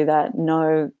shouldn't do that,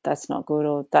 no, that's not good,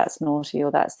 or that's naughty,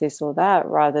 or that's this or that,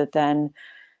 rather than,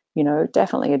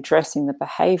 definitely addressing the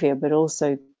behavior, but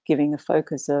also giving a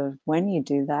focus of, when you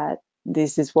do that,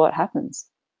 this is what happens.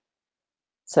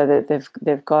 So that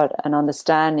they've got an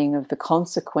understanding of the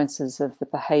consequences of the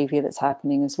behavior that's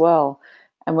happening as well.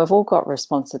 And we've all got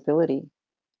responsibility.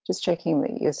 Just checking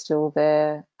that you're still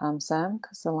there, Sam,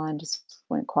 because the line just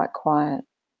went quite quiet.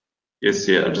 Yes,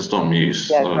 yeah, just on mute.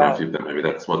 I Yeah, don't know great. if maybe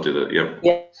that's what did it. Yep.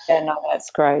 Yeah, no,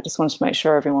 that's great. Just wanted to make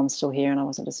sure everyone's still here and I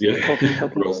wasn't just Yeah, talking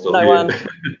we're all still no here. one.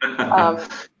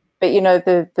 But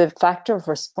the factor of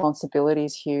responsibility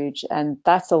is huge, and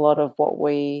that's a lot of what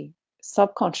we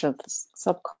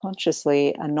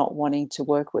subconsciously are not wanting to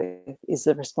work with, is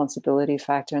the responsibility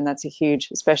factor. And that's a huge,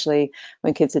 especially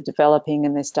when kids are developing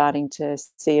and they're starting to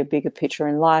see a bigger picture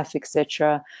in life,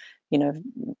 etc.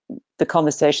 The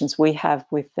conversations we have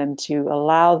with them to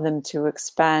allow them to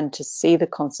expand, to see the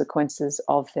consequences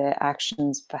of their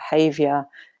actions, behavior,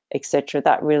 etc.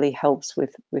 That really helps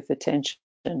with attention.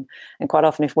 And quite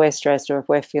often, if we're stressed or if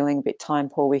we're feeling a bit time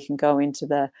poor, we can go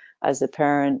into as a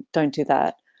parent, don't do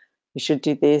that, you should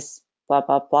do this, blah,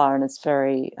 blah, blah. And it's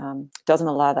very, doesn't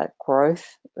allow that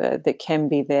growth that can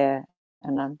be there.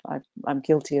 And I'm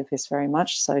guilty of this very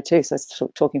much so too. So it's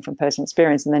talking from personal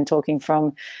experience, and then talking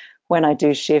from when I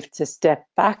do shift to step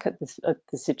back at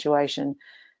the situation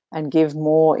and give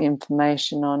more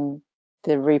information on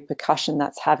the repercussion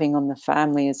that's having on the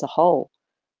family as a whole.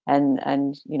 And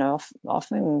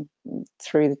often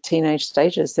through the teenage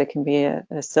stages, there can be a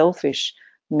selfish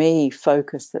me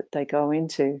focus that they go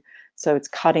into. So it's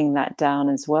cutting that down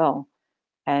as well.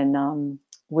 And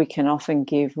we can often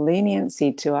give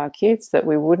leniency to our kids that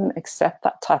we wouldn't accept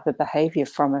that type of behavior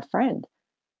from a friend.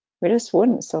 We just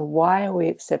wouldn't. So why are we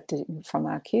accepting from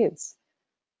our kids?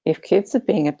 If kids are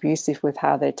being abusive with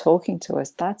how they're talking to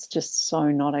us, that's just so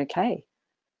not okay.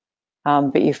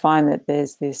 But you find that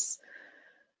there's this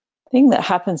thing that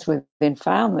happens within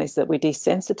families that we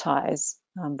desensitize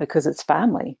because it's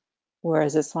family.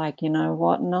 Whereas it's like, you know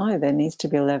what? No, there needs to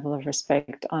be a level of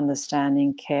respect,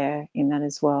 understanding, care in that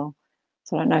as well.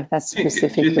 So I don't know if that's Do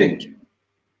specifically.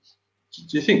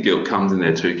 you think guilt comes in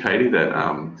there too, Katie? That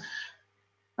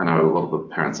I know a lot of the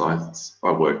parents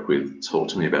I work with talk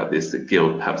to me about this, that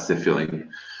guilt, perhaps they're feeling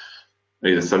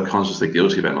either subconsciously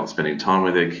guilty about not spending time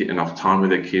with their enough time with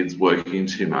their kids, working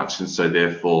too much, and so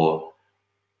therefore,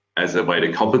 as a way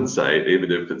to compensate,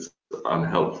 even if it's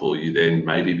unhelpful, you then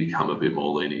maybe become a bit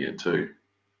more lenient too.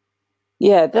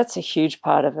 Yeah, that's a huge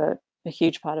part of it, a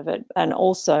huge part of it. And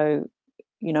also,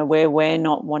 where we're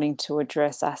not wanting to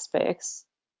address aspects,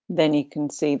 then you can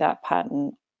see that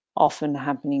pattern often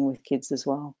happening with kids as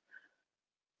well.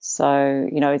 So,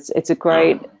 Yeah.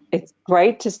 it's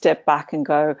great to step back and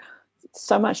go,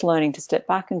 so much learning to step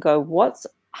back and go, what's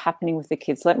happening with the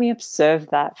kids? Let me observe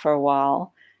that for a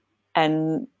while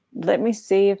and let me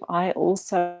see if I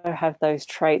also have those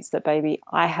traits that maybe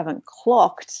I haven't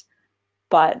clocked,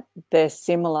 but they're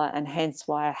similar and hence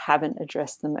why I haven't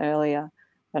addressed them earlier.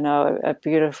 I know a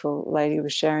beautiful lady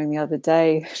was sharing the other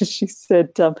day. She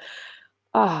said,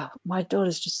 my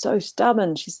daughter's just so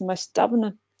stubborn. She's the most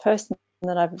stubborn person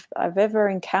that I've ever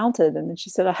encountered. And then she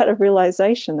said, I had a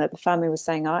realization that the family was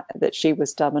saying that she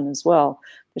was stubborn as well.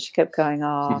 But she kept going,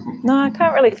 no, I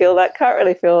can't really feel that, can't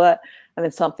really feel that. And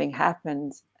then something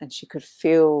happened and she could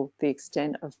feel the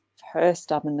extent of her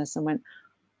stubbornness and went,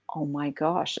 oh my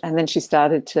gosh. And then she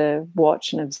started to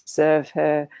watch and observe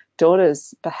her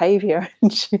daughter's behavior.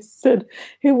 And she said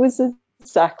it was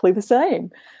exactly the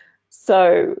same.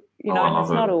 So, Oh, I and it's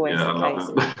love not it. always Yeah, the I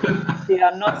love case. it. Yeah,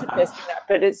 I'm not suggesting that,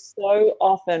 but it's so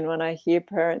often when I hear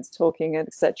parents talking,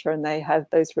 etc., and they have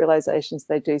those realizations,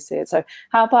 they do see it. So,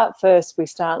 how about first we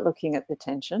start looking at the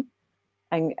tension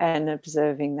and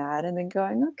observing that, and then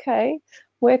going, okay,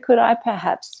 where could I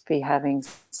perhaps be having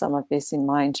some of this in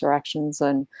my interactions,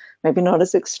 and maybe not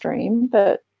as extreme,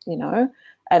 but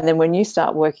and then when you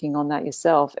start working on that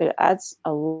yourself, it adds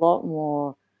a lot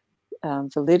more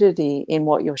validity in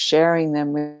what you're sharing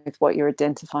them with what you're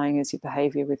identifying as your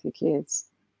behavior with your kids,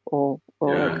 or it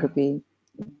Yeah. could be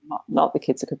not the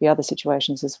kids, it could be other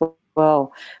situations as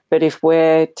well. But if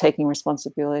we're taking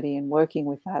responsibility and working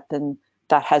with that, then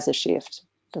that has a shift.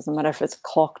 Doesn't matter if it's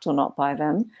clocked or not by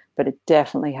them, but it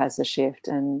definitely has a shift,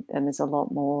 and there's a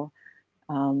lot more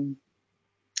um,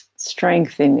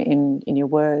 strength in your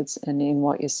words and in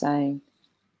what you're saying.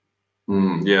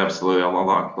 Yeah, absolutely.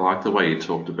 I like the way you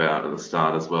talked about at the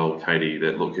start as well, Katie,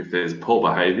 that look, if there's poor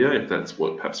behaviour, if that's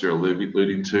what perhaps you're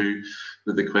alluding to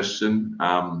with the question,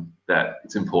 that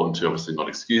it's important to obviously not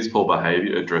excuse poor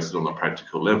behaviour, address it on a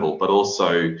practical level, but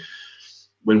also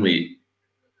when we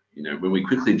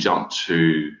quickly jump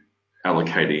to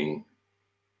allocating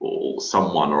or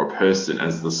someone or a person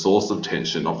as the source of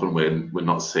tension, often when we're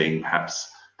not seeing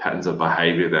perhaps patterns of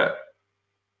behaviour that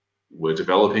were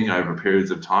developing over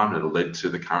periods of time that have led to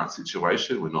the current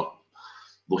situation. We're not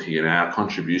looking at our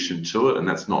contribution to it, and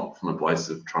that's not from a place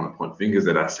of trying to point fingers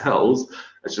at ourselves.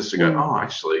 It's just to go, Mm, oh,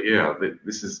 actually, yeah,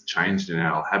 this has changed in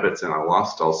our habits and our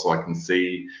lifestyle, so I can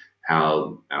see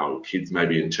how our kids may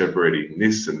be interpreting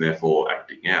this and therefore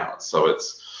acting out. So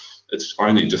it's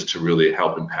only just to really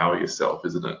help empower yourself,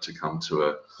 isn't it, to come to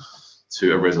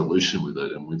a resolution with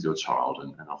it and with your child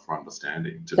and offer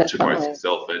understanding to both definitely.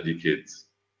 yourself and your kids.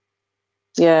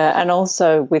 Yeah, and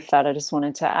also with that, I just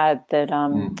wanted to add that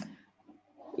Mm.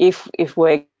 if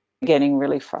we're getting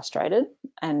really frustrated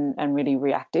and really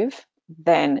reactive,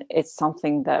 then it's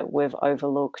something that we've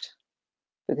overlooked.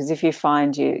 Because if you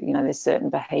find there's certain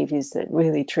behaviors that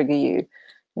really trigger you,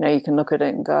 you can look at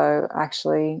it and go,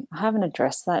 actually, I haven't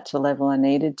addressed that to the level I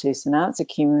needed to. So now it's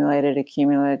accumulated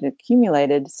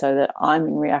so that I'm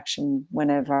in reaction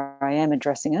whenever I am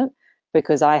addressing it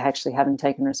because I actually haven't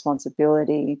taken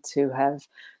responsibility to have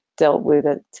dealt with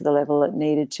it to the level it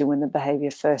needed to when the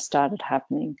behavior first started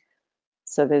happening.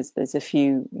 So there's a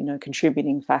few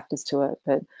contributing factors to it,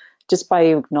 but just by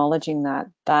you acknowledging that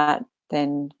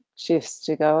then shifts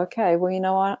to go, okay,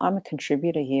 well, I'm a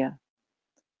contributor here.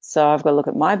 So I've got to look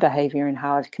at my behavior and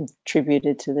how I've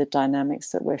contributed to the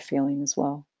dynamics that we're feeling as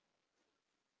well.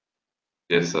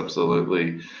 Yes,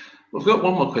 absolutely. We've got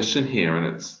one more question here,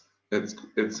 and it's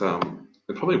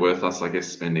probably worth us, I guess,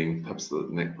 spending perhaps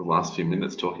the last few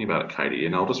minutes talking about it, Katie.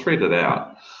 And I'll just read it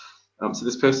out. So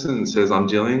this person says, I'm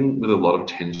dealing with a lot of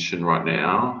tension right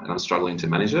now, and I'm struggling to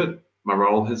manage it. My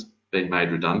role has been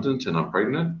made redundant, and I'm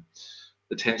pregnant.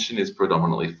 The tension is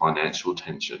predominantly financial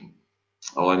tension.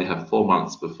 I'll only have 4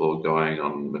 months before going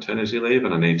on maternity leave,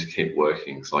 and I need to keep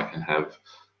working so I can have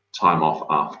time off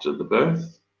after the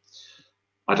birth.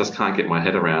 I just can't get my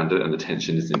head around it, and the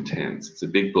tension is intense. It's a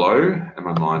big blow, and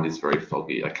my mind is very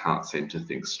foggy. I can't seem to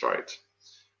think straight.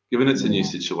 Given it's a new Yeah.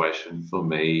 situation for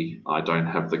me, I don't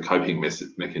have the coping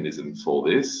mechanism for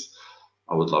this.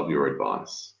 I would love your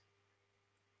advice.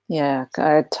 Yeah,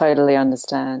 I totally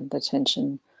understand the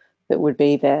tension that would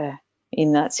be there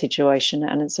in that situation.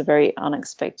 And it's a very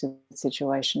unexpected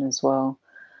situation as well.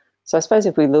 So I suppose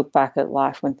if we look back at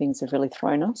life when things have really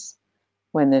thrown us,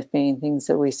 when there've been things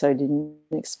that we so didn't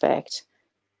expect,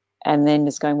 and then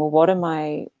just going, well, what are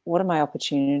my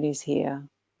opportunities here?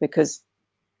 Because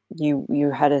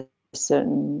you had a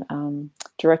certain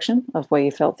direction of where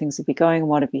you felt things would be going,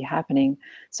 what would be happening.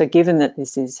 So given that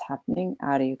this is happening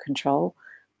out of your control,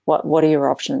 what are your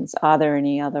options? Are there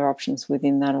any other options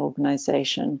within that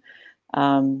organization?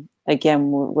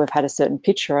 Again, we've had a certain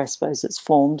picture, I suppose, that's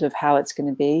formed of how it's going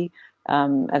to be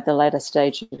at the later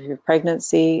stage of your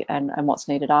pregnancy and what's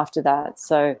needed after that.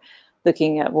 So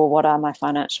looking at, well, what are my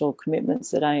financial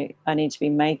commitments that I need to be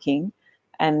making?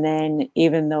 And then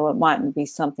even though it mightn't be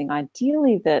something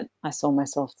ideally that I saw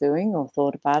myself doing or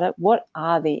thought about it, what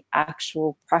are the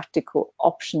actual practical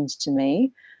options to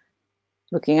me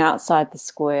looking outside the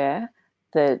square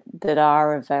that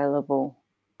are available?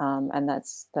 And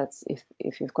that's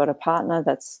if you've got a partner,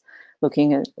 that's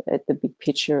looking at the big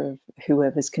picture of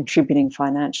whoever's contributing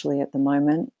financially at the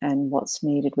moment and what's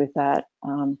needed with that.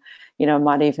 It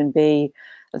might even be,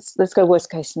 let's go worst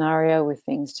case scenario with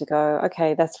things to go,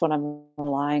 okay, that's what I'm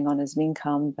relying on as an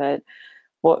income, but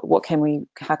how can we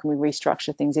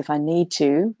restructure things if I need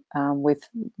to, with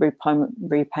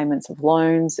repayments of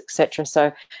loans, etc. So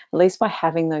at least by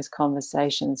having those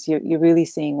conversations, you're really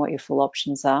seeing what your full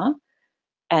options are.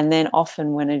 And then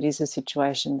often when it is a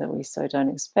situation that we so don't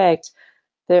expect,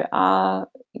 there are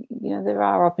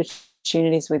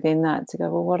opportunities within that to go,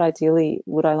 well, what ideally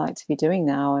would I like to be doing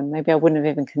now? And maybe I wouldn't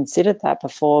have even considered that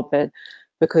before, but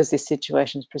because this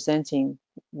situation is presenting,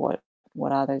 what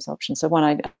are those options? So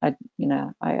one,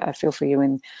 I feel for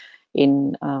you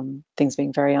in things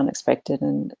being very unexpected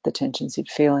and the tensions you're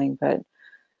feeling, but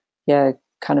yeah,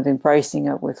 kind of embracing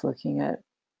it with looking at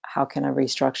how can I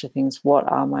restructure things?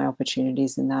 What are my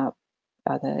opportunities in that,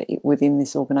 either within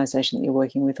this organization that you're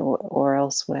working with or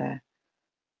elsewhere?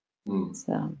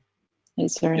 So,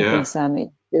 is there anything, Yeah. Sam, that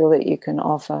you feel that you can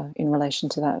offer in relation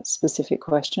to that specific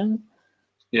question?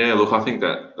 Yeah, look, I think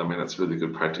that's really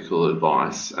good practical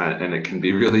advice, and it can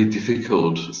be really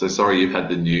difficult. So sorry you've had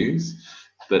the news,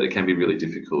 but it can be really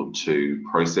difficult to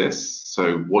process.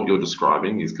 So what you're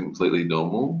describing is completely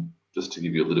normal, just to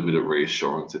give you a little bit of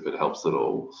reassurance if it helps at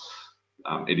all.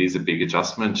 It is a big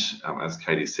adjustment. As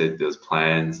Katie said, there's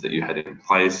plans that you had in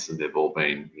place and they've all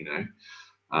been,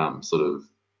 sort of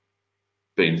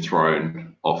been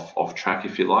thrown off track,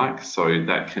 if you like. So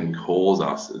that can cause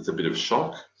us, it's a bit of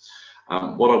shock.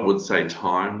 What I would say,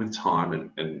 time with time,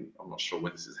 and I'm not sure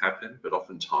when this has happened, but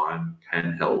often time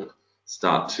can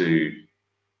start to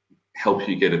help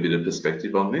you get a bit of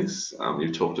perspective on this.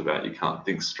 You've talked about you can't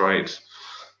think straight.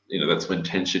 That's when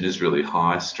tension is really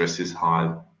high, stress is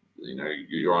high,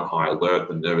 you're on high alert,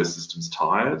 the nervous system's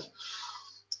tired.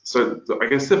 So I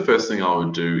guess the first thing I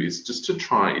would do is just to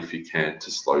try, if you can, to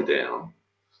slow down,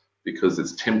 because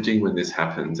it's tempting when this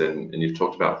happens, and you've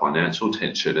talked about financial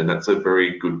tension, and that's a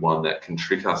very good one that can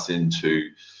trick us into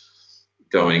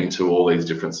going to all these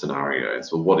different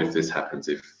scenarios. Well, what if this happens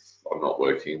if I'm not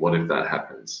working? What if that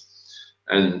happens?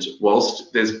 And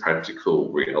whilst there's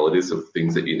practical realities of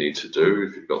things that you need to do,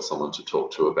 if you've got someone to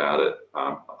talk to about it,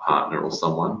 a partner or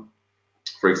someone,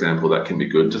 for example, that can be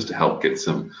good just to help get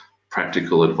some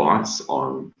practical advice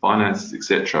on finances,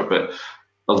 etc. But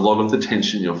a lot of the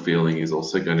tension you're feeling is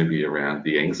also going to be around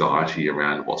the anxiety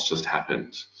around what's just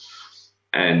happened.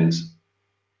 And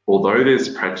although there's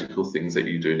practical things that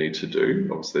you do need to do,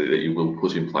 obviously that you will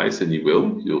put in place, and you will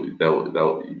do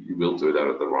that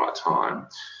at the right time,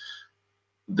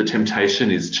 the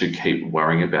temptation is to keep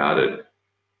worrying about it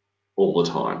all the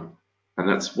time. And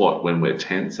that's when we're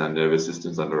tense, our nervous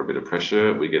system's under a bit of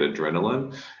pressure, we get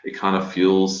adrenaline, it kind of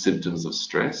fuels symptoms of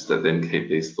stress that then keep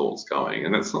these thoughts going.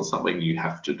 And that's not something you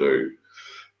have to do.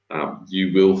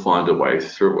 You will find a way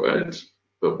through it.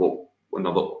 But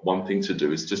one thing to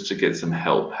do is just to get some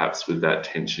help, perhaps with that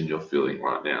tension you're feeling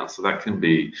right now. So that can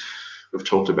be, we've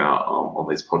talked about on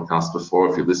these podcasts before,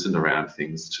 if you listen around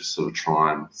things to sort of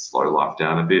try and slow life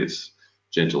down a bit,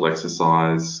 gentle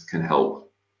exercise can help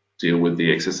deal with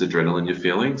the excess adrenaline you're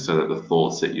feeling so that the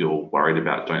thoughts that you're worried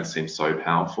about don't seem so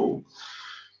powerful.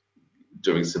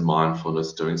 Doing some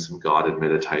mindfulness, doing some guided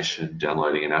meditation,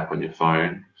 downloading an app on your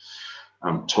phone,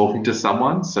 talking to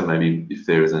someone. So maybe if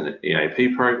there is an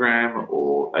EAP program,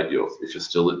 or if you're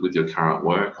still with your current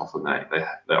work, often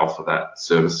they offer that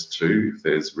service too if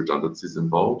there's redundancies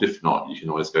involved. If not, you can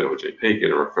always go to a GP,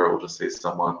 get a referral to see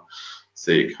someone,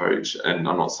 see a coach. And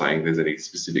I'm not saying there's any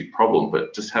specific problem,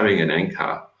 but just having an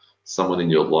anchor, someone in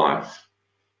your life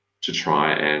to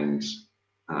try and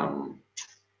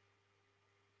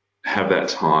have that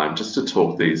time just to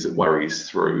talk these worries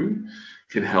through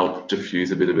can help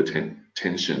diffuse a bit of a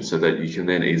tension so that you can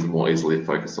then more easily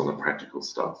focus on the practical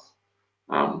stuff.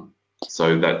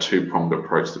 So that two-pronged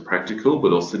approach to practical,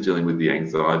 but also dealing with the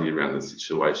anxiety around the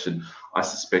situation, I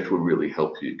suspect will really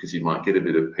help you, because you might get a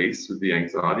bit of peace with the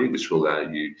anxiety, which will allow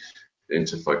you then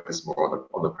to focus more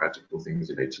on the practical things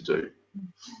you need to do.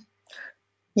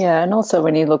 Yeah, and also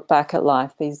when you look back at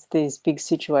life, these big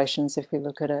situations, if we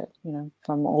look at it,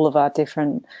 from all of our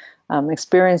different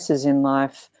experiences in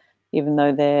life, even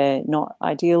though they're not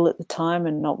ideal at the time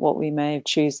and not what we may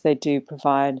choose, they do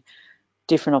provide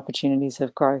different opportunities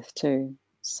of growth too.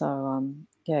 So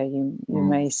yeah, you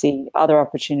may see other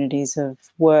opportunities of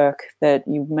work that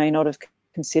you may not have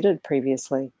considered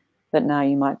previously that now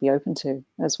you might be open to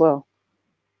as well.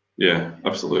 Yeah,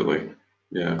 absolutely.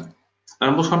 Yeah.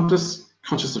 Look, I'm just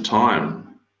conscious of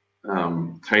time,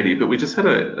 Katie, but we just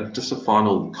had just a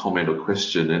final comment or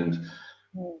question, and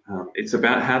it's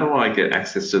about how do I get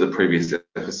access to the previous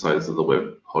episodes of the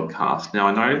web podcast. Now,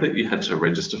 I know that you had to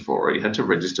register for it. You had to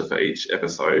register for each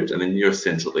episode, and then you're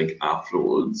sent a link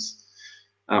afterwards.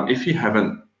 If you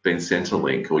haven't been sent a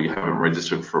link or you haven't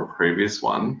registered for a previous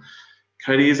one,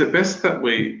 Katie, is it best that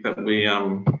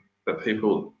that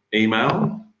people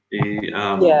email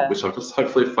Yeah. which I've just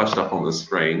hopefully flashed up on the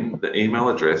screen? The email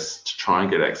address to try and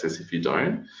get access, if you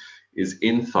don't, is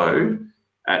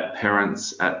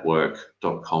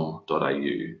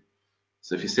info@parentsatwork.com.au.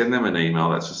 So if you send them an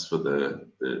email, that's just for the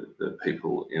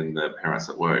people in the Parents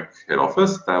at Work head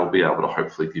office. They'll be able to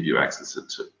hopefully give you access to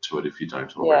it if you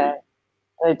don't Yeah, already.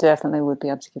 they definitely would be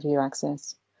able to give you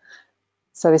access.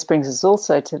 So this brings us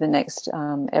also to the next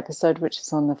episode, which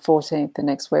is on the 14th, the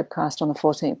next webcast on the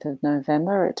 14th of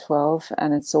November at 12,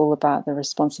 and it's all about the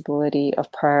responsibility of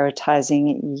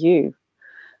prioritizing you.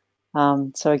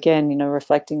 So again,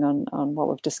 reflecting on what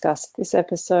we've discussed this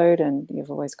episode, and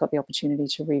you've always got the opportunity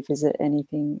to revisit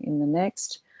anything in the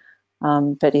next.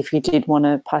 But if you did want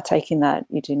to partake in that,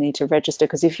 you do need to register,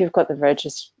 because if you've got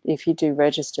if you do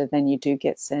register, then you do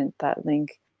get sent that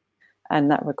link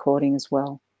and that recording as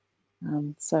well.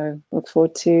 So look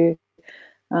forward to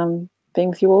being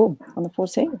with you all on the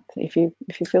 14th if you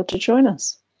feel to join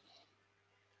us.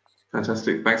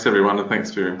 Fantastic. Thanks, everyone, and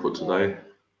thanks for your input today.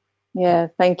 Yeah,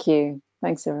 thank you.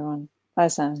 Thanks, everyone. Bye,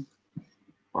 Sam.